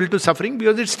vulnerable to suffering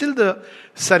because it's still the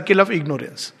circle of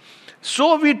ignorance.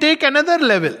 So we take another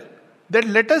level, that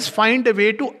let us find a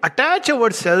way to attach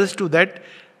ourselves to that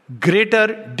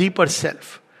greater, deeper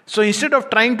self. So instead of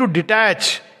trying to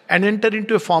detach and enter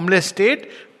into a formless state,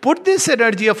 put this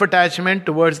energy of attachment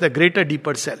towards the greater,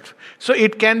 deeper self. So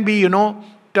it can be,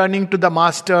 turning to the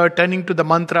master, turning to the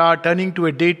mantra, turning to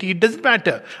a deity, it doesn't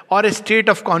matter, or a state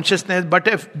of consciousness. But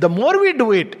if the more we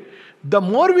do it, the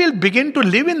more we'll begin to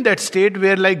live in that state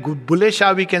where, like Bulle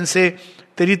Shah, we can say,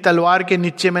 तेरी तलवार के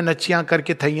नीचे में नचियां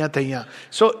करके थैया थैया.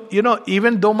 So,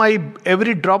 even though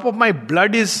every drop of my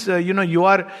blood is, you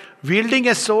are wielding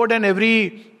a sword and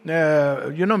every,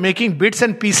 making bits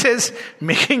and pieces,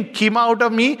 making keema out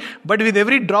of me, but with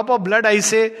every drop of blood I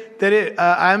say,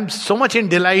 I am so much in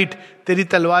delight, तेरी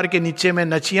तलवार के नीचे में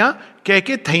नचियां कह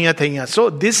के थैया थैया. So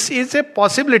this is a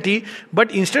possibility,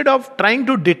 but instead of trying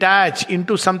to detach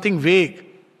into something vague,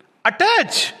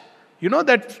 attach.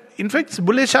 That, in fact,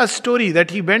 Bulle Shah's story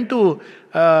that he went to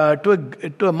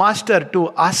a master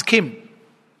to ask him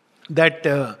that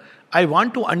I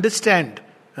want to understand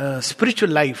spiritual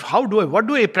life. What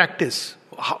do I practice?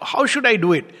 How should I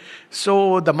do it?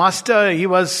 So the master, he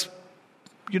was,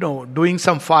 doing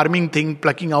some farming thing,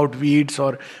 plucking out weeds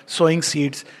or sowing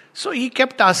seeds. So he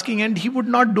kept asking and he would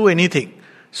not do anything.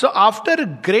 So after a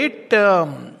great,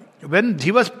 when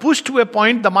he was pushed to a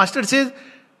point, the master says,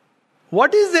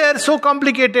 what is there so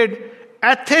complicated?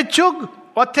 Athe chug,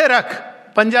 othe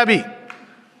rak, Punjabi.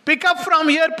 Pick up from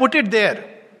here, put it there.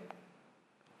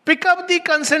 Pick up the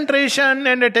concentration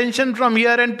and attention from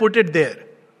here and put it there.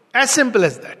 As simple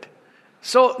as that.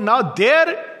 So now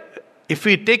there, if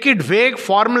we take it vague,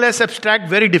 formless, abstract,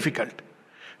 very difficult.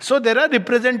 So there are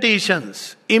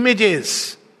representations,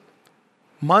 images,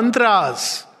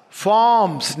 mantras,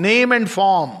 forms, name and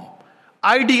form,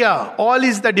 idea, all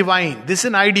is the divine. This is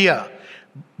an idea.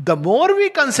 The more we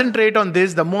concentrate on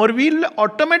this, the more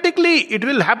it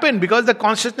will happen because the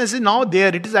consciousness is now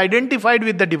there. It is identified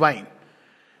with the divine.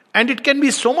 And it can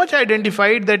be so much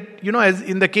identified that, as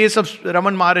in the case of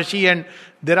Raman Maharshi and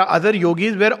there are other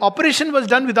yogis where operation was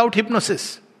done without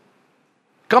hypnosis.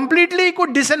 Completely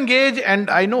could disengage.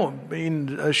 And I know in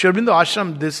Sri Aurobindo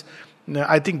Ashram, this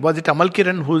I think was it Amal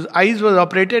Kiran, whose eyes was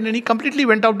operated and he completely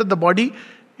went out of the body.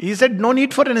 He said no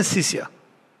need for anesthesia.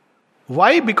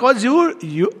 Why? Because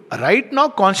you right now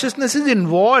consciousness is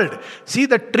involved. See,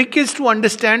 the trick is to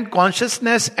understand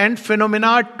consciousness and phenomena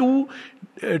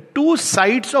are two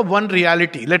sides of one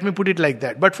reality. Let me put it like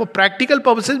that. But for practical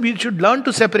purposes, we should learn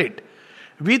to separate.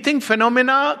 We think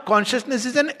phenomena, consciousness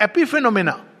is an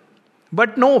epiphenomena.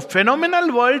 But no,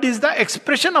 phenomenal world is the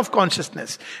expression of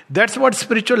consciousness. That's what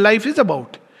spiritual life is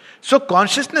about. So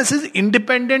consciousness is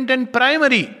independent and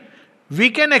primary. We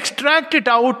can extract it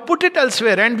out, put it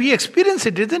elsewhere, and we experience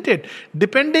it, isn't it?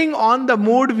 Depending on the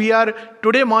mood we are,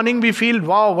 today morning we feel,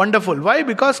 wow, wonderful. Why?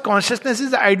 Because consciousness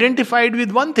is identified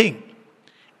with one thing.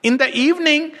 In the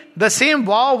evening, the same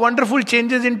wow, wonderful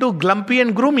changes into glumpy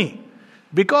and gloomy.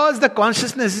 Because the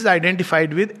consciousness is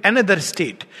identified with another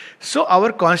state. So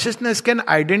our consciousness can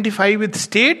identify with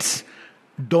states,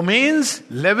 domains,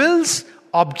 levels,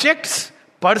 objects,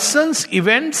 persons,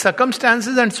 events,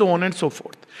 circumstances, and so on and so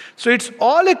forth. So it's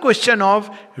all a question of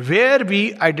where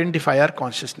we identify our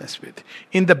consciousness with.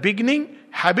 In the beginning,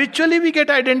 habitually we get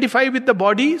identified with the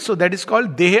body, so that is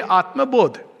called Deha Atma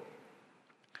Bodh.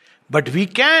 But we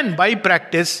can, by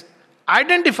practice,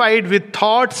 identify it with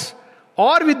thoughts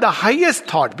or with the highest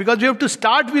thought, because we have to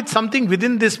start with something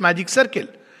within this magic circle.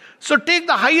 So take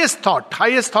the highest thought.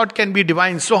 Highest thought can be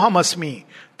divine, Soham Asmi,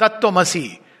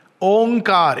 Tattvamasi,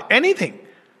 Omkar, anything.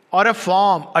 Or a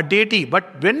form, a deity.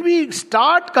 But when we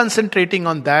start concentrating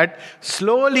on that,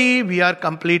 slowly we are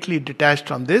completely detached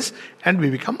from this and we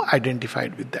become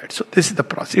identified with that. So this is the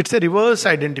process. It's a reverse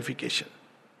identification.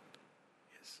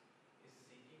 Yes. Is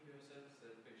seeking yourself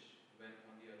selfish when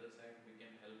on the other side we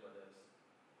can help others?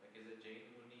 Like is a Jain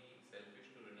Muni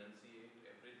selfish to renunciate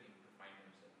everything to find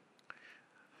himself?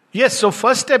 Yes, so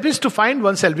first step is to find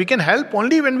oneself. We can help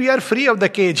only when we are free of the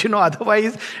cage.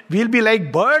 Otherwise we'll be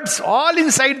like birds all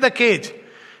inside the cage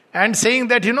and saying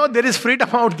that, there is freedom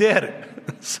out there.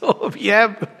 So we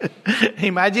have,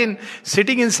 imagine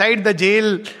sitting inside the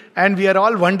jail and we are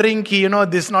all wondering,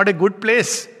 this is not a good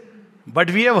place. But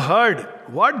we have heard,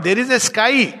 what? There is a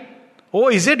sky. Oh,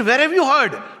 is it? Where have you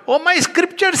heard? Oh, my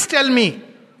scriptures tell me.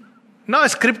 Now,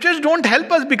 scriptures don't help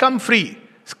us become free.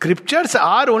 Scriptures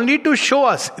are only to show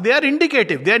us. They are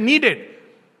indicative. They are needed.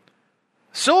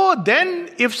 So then,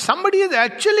 if somebody has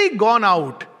actually gone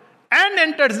out and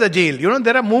enters the jail,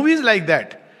 there are movies like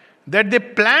that. That they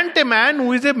plant a man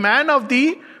who is a man of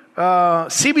the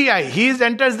CBI. He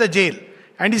enters the jail.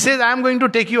 And he says, I am going to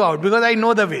take you out because I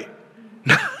know the way.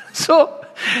 So,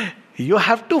 you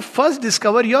have to first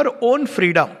discover your own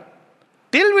freedom.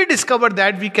 Till we discover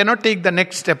that, we cannot take the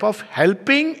next step of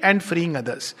helping and freeing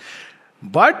others.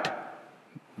 But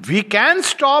we can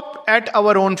stop at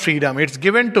our own freedom. It's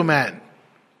given to man.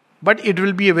 But it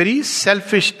will be a very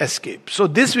selfish escape. So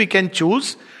this we can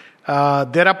choose.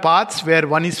 There are paths where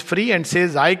one is free and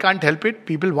says, I can't help it.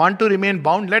 People want to remain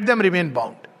bound. Let them remain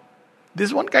bound. This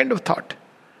is one kind of thought.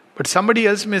 But somebody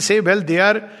else may say, well, they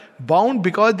are bound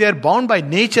because they are bound by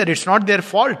nature. It's not their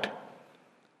fault.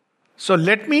 So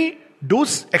let me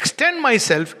extend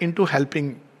myself into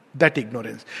helping that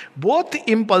ignorance. Both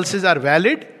impulses are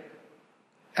valid,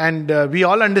 and we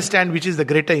all understand which is the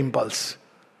greater impulse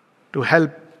to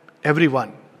help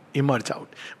everyone emerge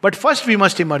out. But first we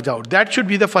must emerge out. That should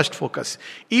be the first focus.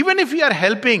 Even if we are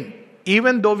helping,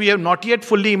 even though we have not yet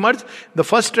fully emerged, the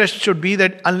first stress should be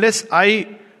that unless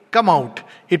I come out,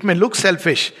 it may look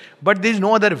selfish, but there is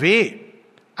no other way.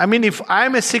 I mean, if I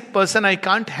am a sick person, I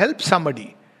can't help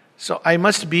somebody. So I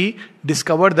must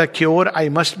discover the cure. I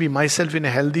must be myself in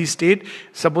a healthy state.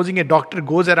 Supposing a doctor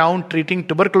goes around treating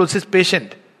tuberculosis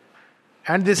patient,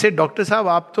 and they say, Doctor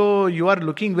Sahab, you are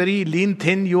looking very lean,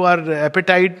 thin, you are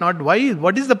appetite not. Why?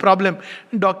 What is the problem?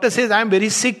 And doctor says, I am very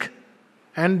sick.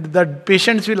 And the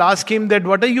patients will ask him that,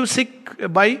 what are you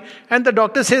sick by? And the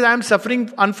doctor says, I am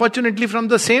suffering unfortunately from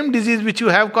the same disease which you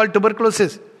have called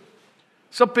tuberculosis.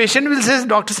 So patient will say,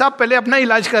 Doctor Sahab, pehle apna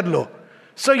ilaj kar lo.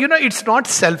 So, it's not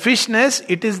selfishness,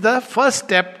 it is the first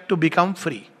step to become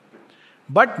free.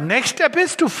 But next step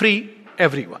is to free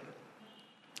everyone.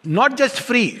 Not just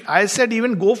free, I said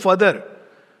even go further.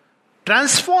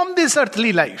 Transform this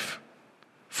earthly life.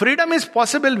 Freedom is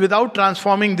possible without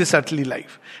transforming this earthly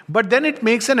life. But then it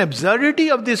makes an absurdity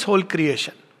of this whole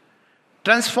creation.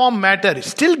 Transform matter,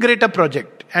 still greater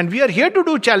project. And we are here to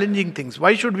do challenging things.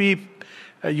 Why should we,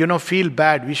 feel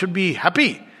bad? We should be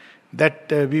happy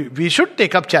that we should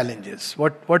take up challenges.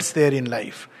 What's there in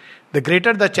life? The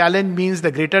greater the challenge means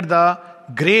the greater the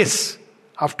grace.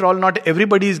 After all, not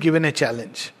everybody is given a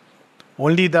challenge.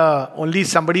 Only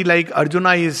somebody like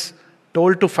Arjuna is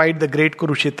told to fight the great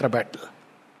Kurukshetra battle.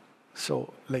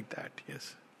 So, like that,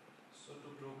 yes.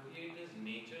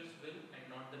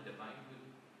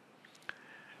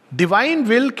 Divine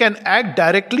will can act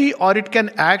directly or it can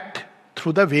act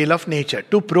through the veil of nature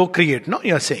to procreate. No,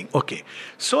 you are saying. Okay.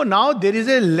 So now there is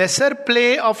a lesser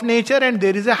play of nature and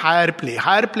there is a higher play.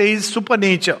 Higher play is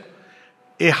supernature.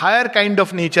 A higher kind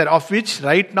of nature of which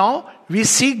right now we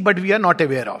seek but we are not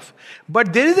aware of.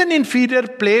 But there is an inferior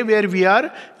play where we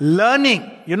are learning.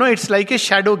 It's like a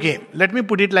shadow game. Let me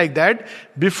put it like that.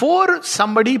 Before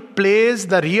somebody plays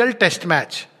the real test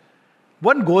match,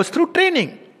 one goes through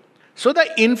training. So the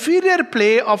inferior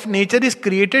play of nature is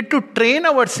created to train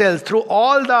ourselves through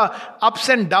all the ups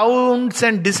and downs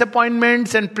and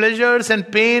disappointments and pleasures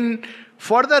and pain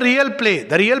for the real play.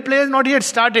 The real play has not yet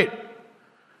started.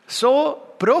 So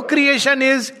procreation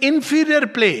is inferior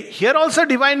play. Here also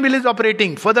divine will is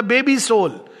operating for the baby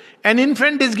soul. An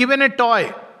infant is given a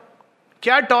toy.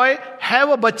 Kya toy? Have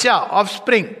a bacha,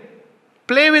 offspring.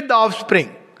 Play with the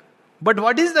offspring. But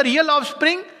what is the real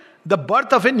offspring? The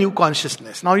birth of a new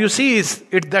consciousness. Now you see,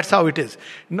 that's how it is.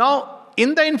 Now,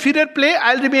 in the inferior play,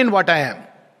 I'll remain what I am.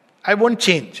 I won't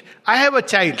change. I have a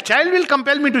child. Child will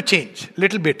compel me to change.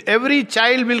 Little bit. Every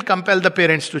child will compel the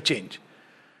parents to change.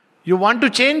 You want to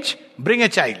change? Bring a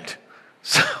child.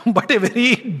 So, but a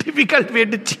very difficult way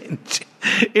to change.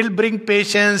 It'll bring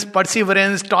patience,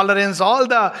 perseverance, tolerance, all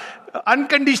the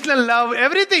unconditional love,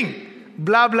 everything.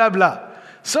 Blah, blah, blah.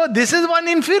 So this is one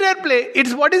inferior play.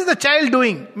 It's what is the child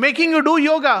doing? Making you do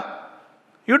yoga.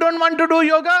 You don't want to do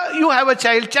yoga, you have a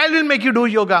child. Child will make you do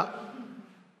yoga.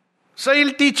 So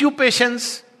he'll teach you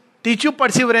patience, teach you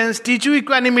perseverance, teach you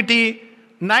equanimity.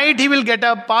 Night he will get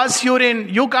up, pass urine.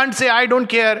 You can't say, I don't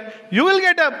care. You will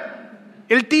get up.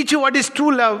 He'll teach you what is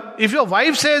true love. If your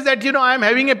wife says that, I am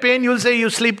having a pain, you'll say, you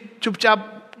sleep, chup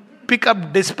chap, pick up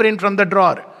Disprin from the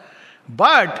drawer.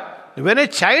 But when a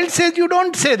child says, you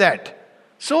don't say that.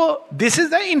 So, this is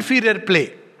the inferior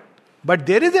play. But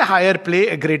there is a higher play,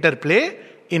 a greater play,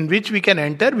 in which we can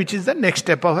enter, which is the next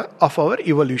step of our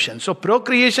evolution. So,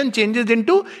 procreation changes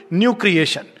into new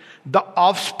creation. The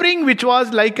offspring, which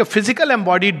was like a physical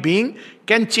embodied being,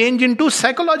 can change into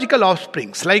psychological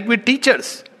offsprings, like with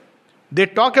teachers. They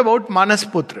talk about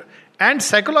Manasputra. And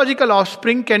psychological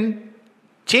offspring can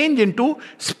change into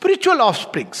spiritual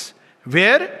offsprings,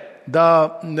 where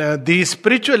the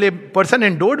spiritual, a person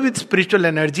endowed with spiritual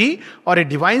energy or a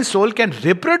divine soul can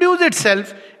reproduce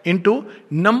itself into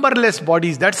numberless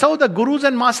bodies. That's how the gurus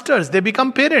and masters, they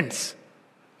become parents,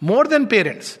 more than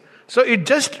parents. So it's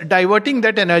just diverting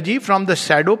that energy from the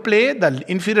shadow play, the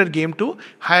inferior game, to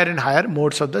higher and higher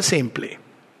modes of the same play.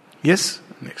 Yes,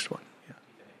 next one.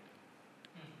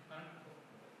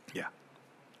 Yeah.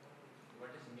 What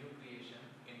is new creation?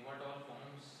 In what all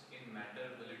forms in matter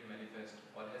will it manifest,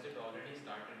 or has it already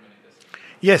started manifesting?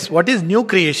 Yes, what is new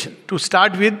creation? To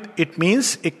start with, it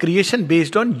means a creation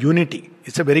based on unity.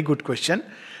 It's a very good question.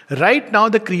 Right now,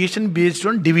 the creation based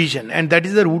on division, and that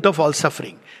is the root of all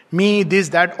suffering. Me, this,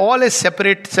 that, all is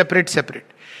separate.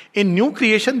 In new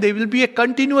creation, there will be a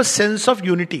continuous sense of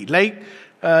unity. Like,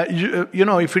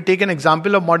 if you take an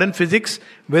example of modern physics,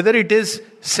 whether it is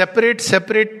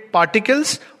separate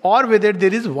particles or whether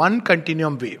there is one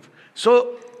continuum wave.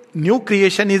 So, new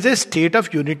creation is a state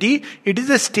of unity. It is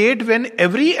a state when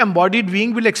every embodied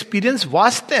being will experience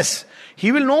vastness.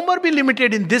 He will no more be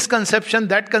limited in this conception,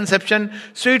 that conception.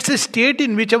 So it's a state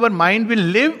in which our mind will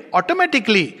live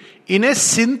automatically in a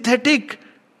synthetic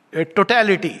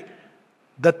totality.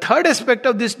 The third aspect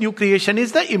of this new creation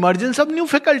is the emergence of new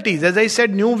faculties. As I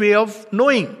said, new way of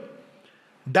knowing.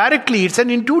 Directly, it's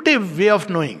an intuitive way of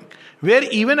knowing, where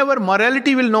even our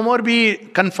morality will no more be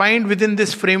confined within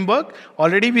this framework.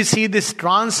 Already we see these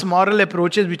trans-moral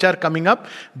approaches which are coming up,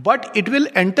 but it will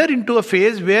enter into a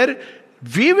phase where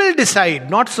we will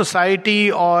decide, not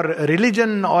society or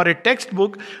religion or a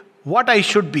textbook, what I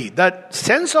should be. The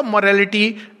sense of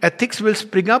morality, ethics will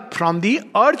spring up from the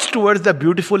urge towards the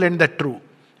beautiful and the true.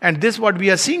 And this is what we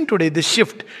are seeing today, this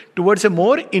shift towards a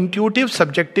more intuitive,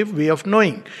 subjective way of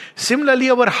knowing.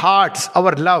 Similarly, our hearts,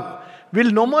 our love,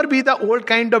 will no more be the old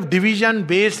kind of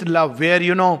division-based love where,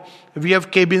 we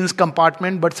have cabins,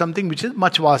 compartment, but something which is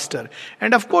much vaster.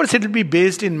 And of course, it will be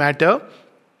based in matter.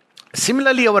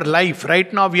 Similarly, our life,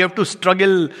 right now we have to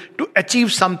struggle to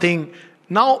achieve something.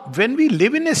 Now, when we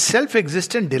live in a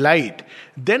self-existent delight,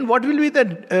 then what will be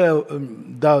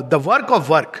the work of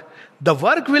work? The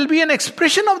work will be an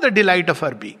expression of the delight of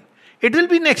our being. It will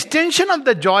be an extension of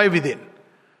the joy within.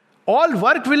 All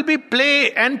work will be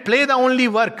play, and play the only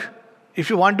work. If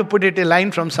you want to put it, a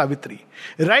line from Savitri.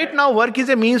 Right now, work is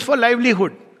a means for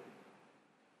livelihood.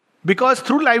 Because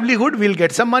through livelihood, we'll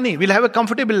get some money. We'll have a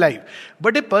comfortable life.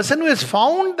 But a person who has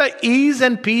found the ease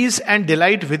and peace and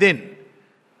delight within,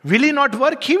 will he not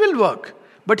work? He will work.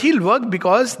 But he'll work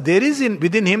because there is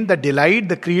within him the delight,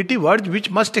 the creative urge which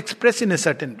must express in a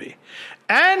certain way.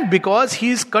 And because he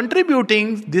is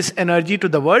contributing this energy to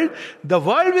the world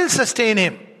will sustain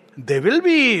him. There will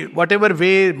be whatever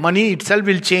way, money itself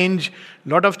will change,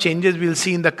 lot of changes we'll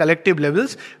see in the collective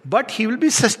levels, but he will be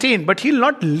sustained, but he'll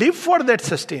not live for that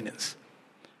sustenance.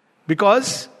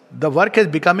 Because the work has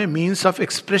become a means of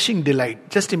expressing delight.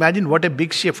 Just imagine what a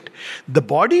big shift. The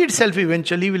body itself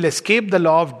eventually will escape the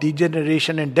law of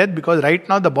degeneration and death, because right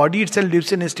now the body itself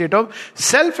lives in a state of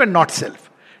self and not self.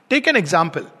 Take an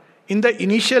example. In the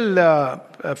initial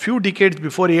few decades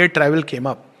before air travel came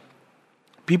up,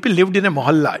 people lived in a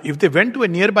mohalla. If they went to a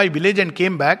nearby village and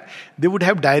came back, they would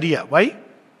have diarrhea. Why?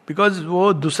 Because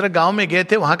वो दूसरा गांव में गए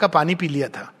थे, वहां का पानी P लिया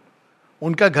था.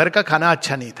 उनका घर का खाना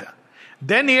अच्छा नहीं था.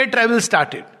 Then air travel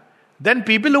started. Then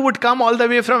people who would come all the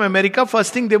way from America,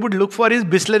 first thing they would look for is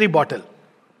Bisleri bottle.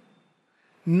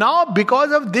 Now,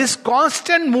 because of this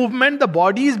constant movement, the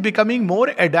body is becoming more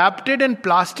adapted and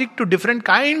plastic to different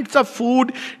kinds of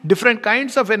food, different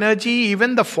kinds of energy,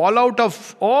 even the fallout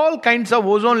of all kinds of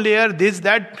ozone layer, this,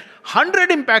 that, 100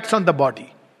 impacts on the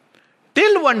body.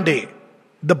 Till one day,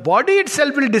 the body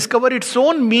itself will discover its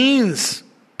own means,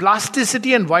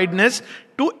 plasticity and wideness,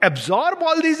 to absorb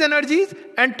all these energies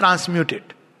and transmute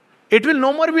it. It will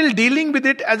no more be dealing with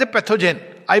it as a pathogen.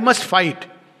 I must fight.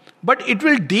 But it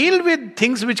will deal with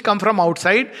things which come from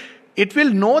outside. It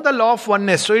will know the law of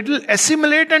oneness. So it will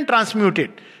assimilate and transmute it.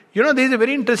 There is a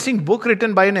very interesting book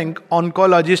written by an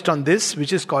oncologist on this,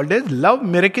 which is called as Love,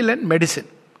 Miracle and Medicine.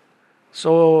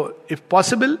 So, if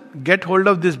possible, get hold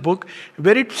of this book,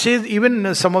 where it says,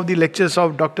 even some of the lectures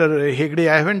of Dr. Hegde,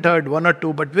 I haven't heard one or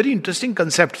two, but very interesting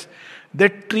concepts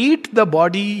that treat the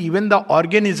body, even the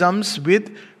organisms,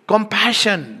 with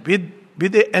compassion, with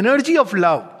the energy of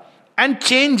love, and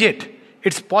change it.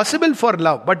 It's possible for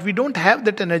love, but we don't have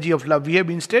that energy of love. We have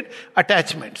instead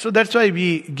attachment. So that's why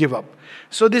we give up.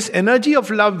 So this energy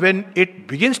of love, when it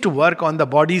begins to work on the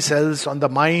body cells, on the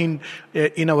mind,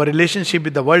 in our relationship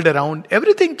with the world around,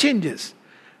 everything changes.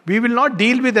 We will not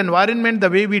deal with environment the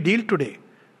way we deal today.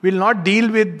 We will not deal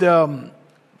with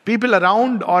people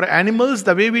around or animals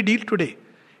the way we deal today.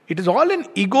 It is all an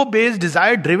ego-based,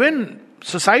 desire-driven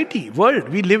society, world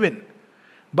we live in.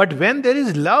 But when there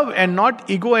is love and not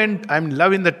ego, and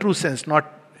love in the true sense, not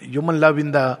human love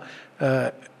in the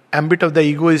ambit of the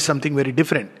ego is something very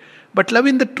different. But love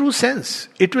in the true sense,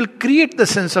 it will create the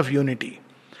sense of unity.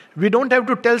 We don't have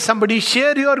to tell somebody,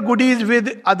 share your goodies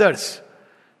with others.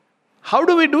 How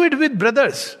do we do it with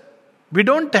brothers? We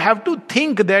don't have to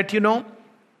think that,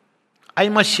 I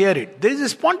must share it. There is a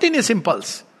spontaneous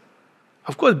impulse.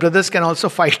 Of course, brothers can also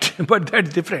fight, but that's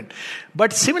different.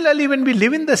 But similarly, when we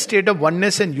live in the state of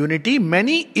oneness and unity,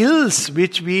 many ills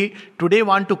which we today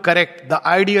want to correct, the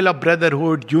ideal of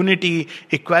brotherhood, unity,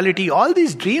 equality, all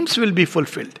these dreams will be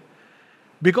fulfilled.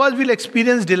 Because we'll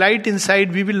experience delight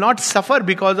inside, we will not suffer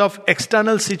because of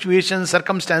external situations,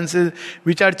 circumstances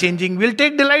which are changing. We'll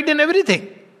take delight in everything.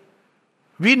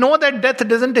 We know that death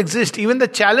doesn't exist. Even the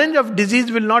challenge of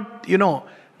disease will not,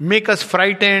 make us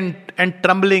frightened and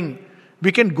trembling.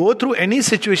 We can go through any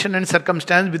situation and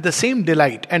circumstance with the same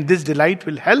delight, and this delight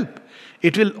will help.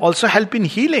 It will also help in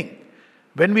healing.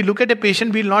 When we look at a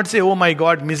patient, we will not say, oh my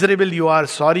God, miserable you are,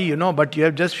 sorry, but you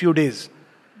have just few days.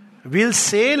 We'll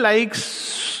say like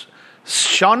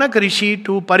Shaunak Rishi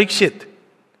to Parikshit,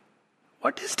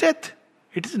 what is death?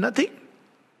 It is nothing.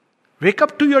 Wake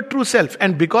up to your true self,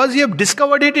 and because you have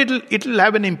discovered it, it will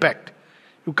have an impact.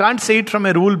 You can't say it from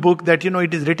a rule book that,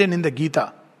 it is written in the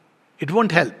Gita. It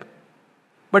won't help.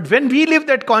 But when we live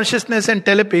that consciousness and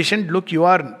tell a patient, look, you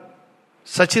are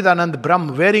Sachidanand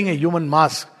Brahm wearing a human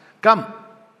mask. Come.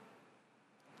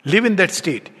 Live in that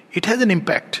state. It has an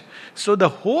impact. So the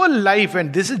whole life,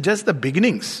 and this is just the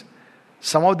beginnings.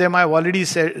 Some of them I've already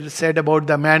said about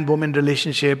the man-woman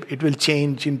relationship. It will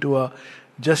change into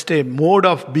just a mode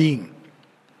of being.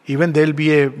 Even there will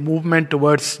be a movement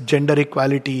towards gender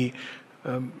equality,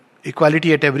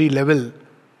 equality at every level,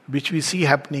 which we see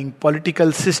happening.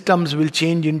 Political systems will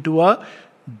change into a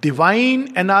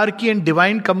divine anarchy and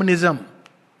divine communism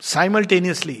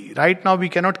simultaneously. Right now we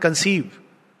cannot conceive.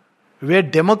 Where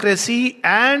democracy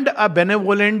and a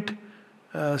benevolent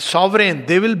sovereign,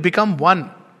 they will become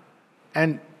one.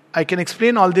 And I can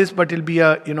explain all this, but it'll be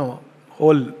a,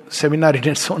 whole seminar in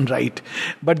its own right.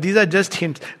 But these are just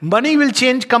hints. Money will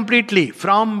change completely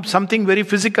from something very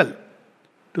physical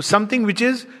to something which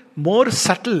is more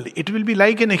subtle. It will be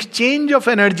like an exchange of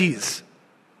energies.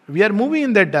 We are moving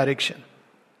in that direction.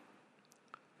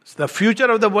 So the future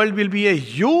of the world will be a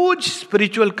huge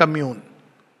spiritual commune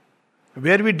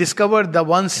where we discover the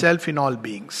one self in all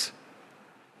beings.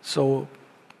 So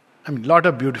I mean, lot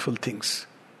of beautiful things.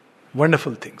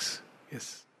 Wonderful things.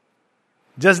 Yes.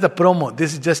 Just the promo.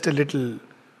 This is just a little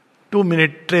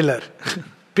 2-minute trailer.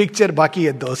 Picture baki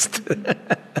hai dost.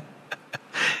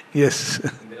 Yes.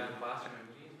 There are past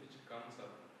memories which comes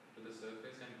up to the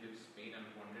surface and gives pain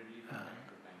unwantedly from time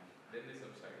to time. Then they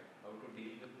subside. How to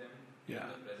deal with them in Yeah.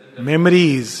 the present?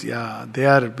 Memories, yeah, they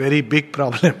are very big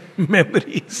problem.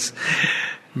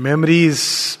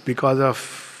 Memories, because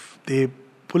of they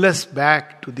pull us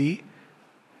back to the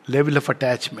level of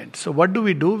attachment. So what do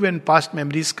we do when past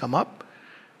memories come up?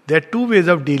 There are two ways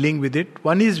of dealing with it.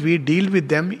 One is we deal with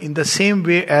them in the same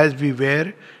way as we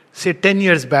were, say 10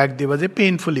 years back, there was a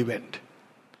painful event.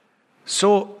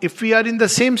 So if we are in the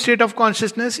same state of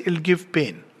consciousness, it will give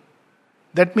pain.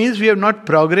 That means we have not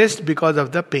progressed because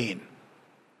of the pain.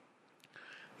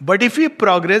 But if we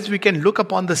progress, we can look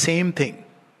upon the same thing.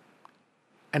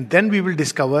 And then we will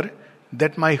discover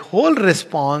that my whole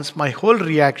response, my whole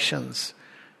reactions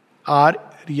are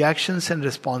reactions and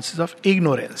responses of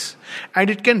ignorance. And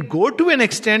it can go to an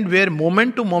extent where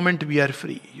moment to moment we are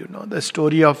free. You know the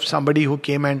story of somebody who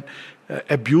came and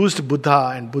abused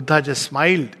Buddha, and Buddha just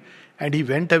smiled and he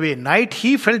went away. Night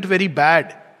he felt very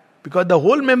bad because the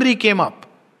whole memory came up.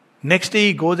 Next day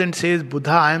he goes and says,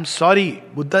 Buddha, I am sorry.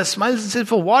 Buddha smiles and says,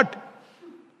 for what?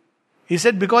 He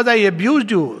said, because I abused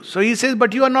you. So he says,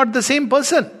 but you are not the same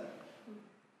person.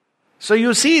 So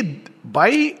you see,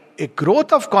 by a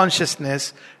growth of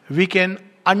consciousness, we can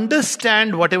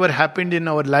understand whatever happened in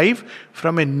our life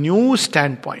from a new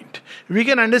standpoint. We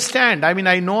can understand. I mean,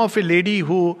 I know of a lady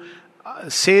who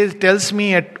tells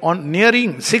me on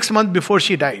nearing 6 months before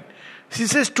she died. She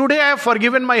says, today I have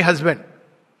forgiven my husband.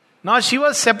 Now she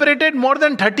was separated more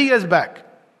than 30 years back.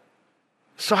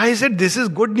 So I said, this is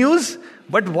good news.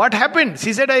 But what happened?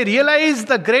 She said, I realized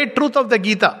the great truth of the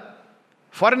Gita.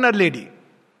 Foreigner lady.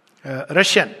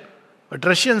 Russian. But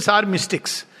Russians are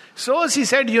mystics. So she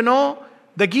said,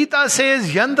 the Gita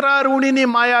says, Yantra Runini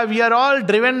Maya, we are all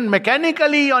driven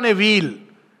mechanically on a wheel.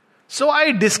 So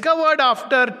I discovered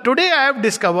today I have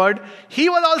discovered, he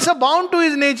was also bound to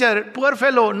his nature. Poor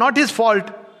fellow, not his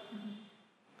fault.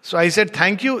 So I said,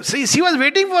 thank you. See, she was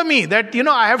waiting for me that,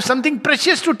 I have something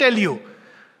precious to tell you.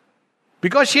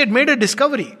 Because she had made a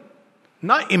discovery.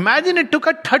 Now imagine it took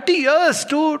her 30 years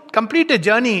to complete a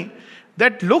journey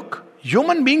that, look,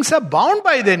 human beings are bound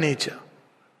by their nature.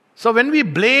 So when we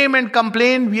blame and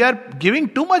complain, we are giving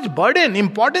too much burden,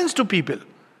 importance to people.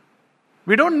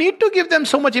 We don't need to give them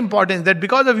so much importance that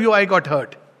because of you I got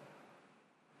hurt.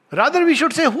 Rather we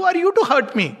should say, who are you to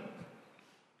hurt me?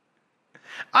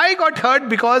 I got hurt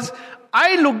because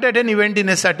I looked at an event in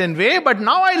a certain way, but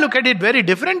now I look at it very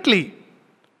differently.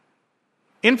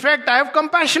 In fact, I have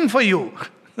compassion for you.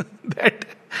 That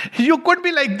you could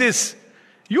be like this.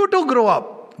 You too grow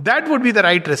up. That would be the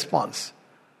right response.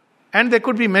 And there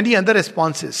could be many other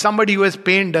responses. Somebody who has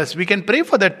pained us, we can pray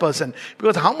for that person.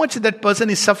 Because how much that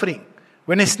person is suffering.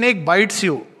 When a snake bites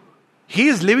you, he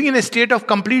is living in a state of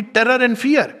complete terror and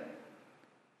fear.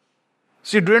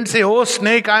 So you don't say, oh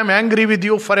snake, I am angry with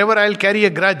you, forever I will carry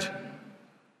a grudge.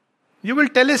 You will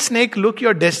tell a snake, look,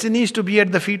 your destiny is to be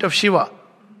at the feet of Shiva.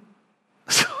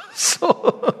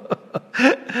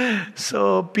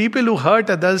 So people who hurt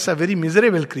others are very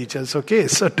miserable creatures, okay?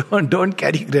 So don't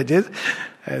carry grudges.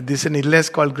 This is an illness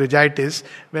called grudgitis.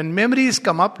 When memories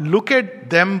come up, look at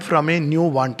them from a new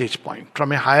vantage point,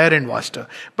 from a higher and vaster.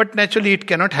 But naturally it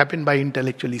cannot happen by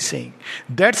intellectually saying.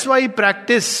 That's why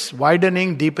practice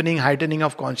widening, deepening, heightening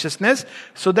of consciousness,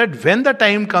 so that when the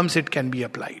time comes it can be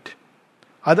applied.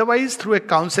 Otherwise, through a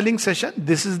counseling session,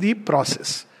 this is the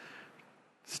process.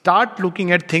 Start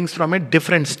looking at things from a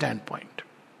different standpoint.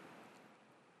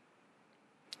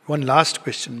 One last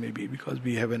question maybe, because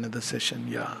we have another session.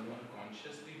 Yeah.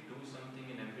 Consciously do something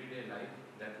in everyday life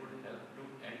that would help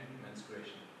to end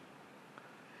menstruation.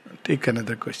 Take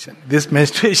another question. This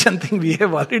menstruation thing we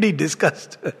have already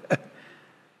discussed. Could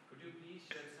you please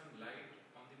shed some light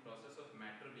on the process of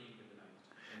matter being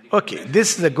divinized? Okay,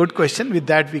 this is a good question. With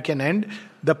that we can end.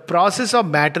 The process of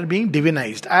matter being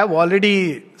divinized. I have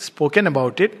already spoken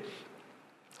about it.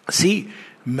 See,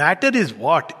 matter is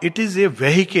what? It is a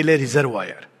vehicle, a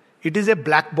reservoir. It is a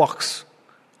black box,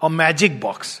 a magic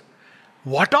box.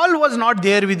 What all was not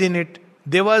there within it?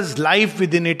 There was life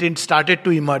within it. It started to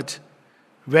emerge.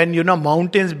 When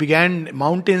mountains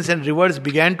and rivers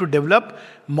began to develop,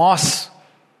 moss.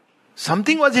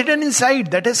 Something was hidden inside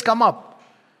that has come up.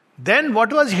 Then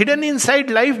what was hidden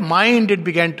inside life? Mind, it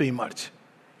began to emerge.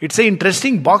 It's an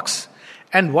interesting box.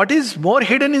 And what is more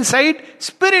hidden inside?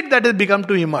 Spirit that has become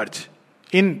to emerge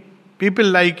in People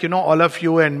like, all of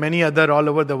you and many other all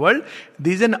over the world,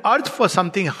 there is an urge for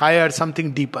something higher,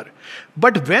 something deeper.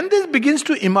 But when this begins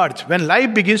to emerge, when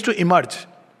life begins to emerge,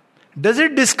 does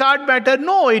it discard matter?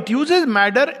 No, it uses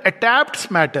matter, adapts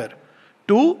matter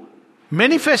to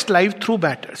manifest life through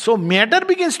matter. So matter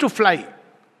begins to fly.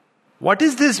 What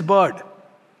is this bird?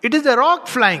 It is a rock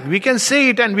flying. We can say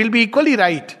it and we'll be equally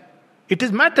right. It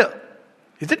is matter,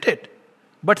 isn't it?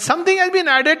 But something has been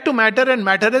added to matter and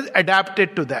matter has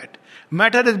adapted to that.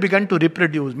 Matter has begun to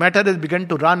reproduce. Matter has begun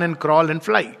to run and crawl and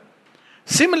fly.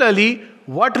 Similarly,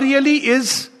 what really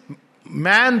is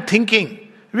man thinking?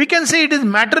 We can say it is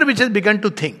matter which has begun to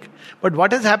think. But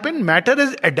what has happened? Matter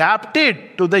has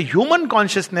adapted to the human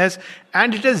consciousness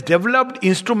and it has developed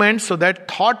instruments so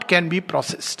that thought can be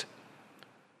processed.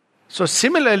 So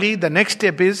similarly, the next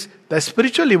step is the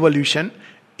spiritual evolution.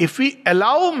 If we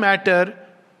allow matter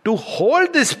to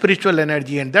hold this spiritual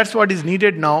energy, and that's what is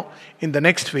needed now in the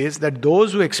next phase, that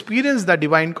those who experience the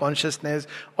divine consciousness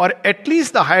or at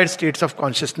least the higher states of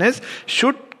consciousness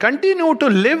should continue to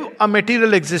live a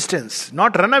material existence,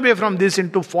 not run away from this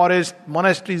into forests,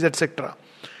 monasteries, etc.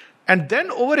 And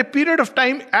then over a period of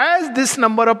time, as this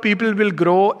number of people will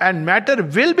grow and matter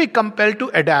will be compelled to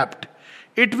adapt,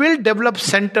 it will develop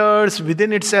centers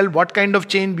within itself. What kind of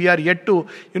change we are yet to,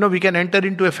 we can enter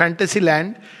into a fantasy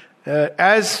land.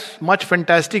 As much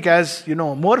fantastic as,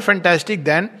 more fantastic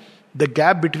than the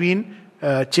gap between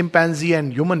chimpanzee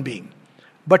and human being.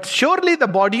 But surely the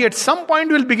body at some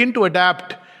point will begin to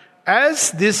adapt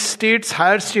as these states,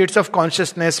 higher states of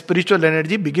consciousness, spiritual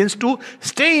energy begins to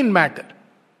stay in matter.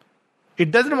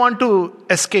 It doesn't want to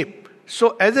escape.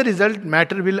 So as a result,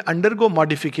 matter will undergo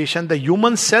modification, the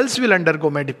human cells will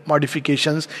undergo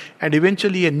modifications, and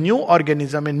eventually a new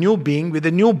organism, a new being with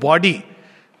a new body.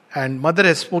 And Mother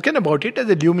has spoken about it as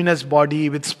a luminous body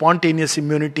with spontaneous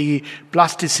immunity,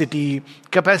 plasticity,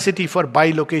 capacity for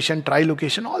bilocation,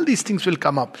 trilocation. All these things will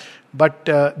come up. But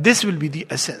this will be the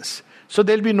essence. So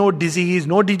there will be no disease,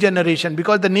 no degeneration,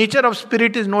 because the nature of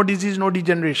spirit is no disease, no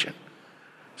degeneration.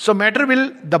 So matter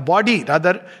will, the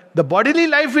bodily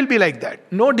life will be like that.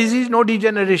 No disease, no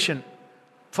degeneration.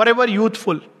 Forever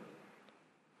youthful.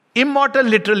 Immortal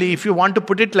literally, if you want to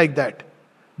put it like that.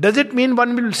 Does it mean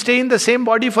one will stay in the same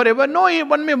body forever? No,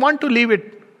 one may want to leave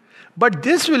it. But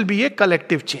this will be a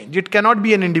collective change. It cannot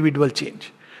be an individual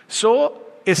change. So,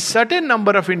 a certain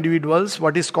number of individuals,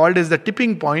 what is called as the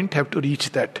tipping point, have to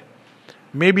reach that.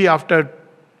 Maybe after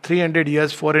 300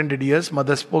 years, 400 years,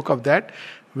 Mother spoke of that,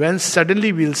 when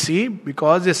suddenly we'll see,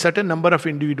 because a certain number of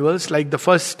individuals, like the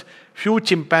first few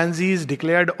chimpanzees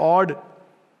declared odd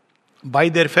by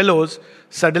their fellows,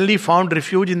 suddenly found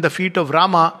refuge in the feet of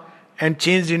Rama, and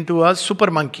changed into a super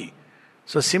monkey.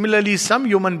 So similarly, some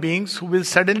human beings who will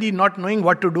suddenly, not knowing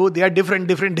what to do, they are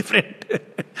different,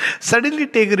 suddenly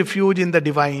take refuge in the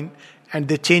divine and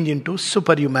they change into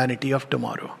superhumanity of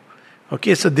tomorrow.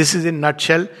 Okay, so this is in a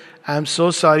nutshell. I am so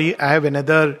sorry, I have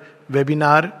another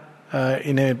webinar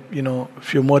in a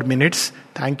few more minutes.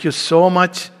 Thank you so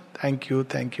much. Thank you.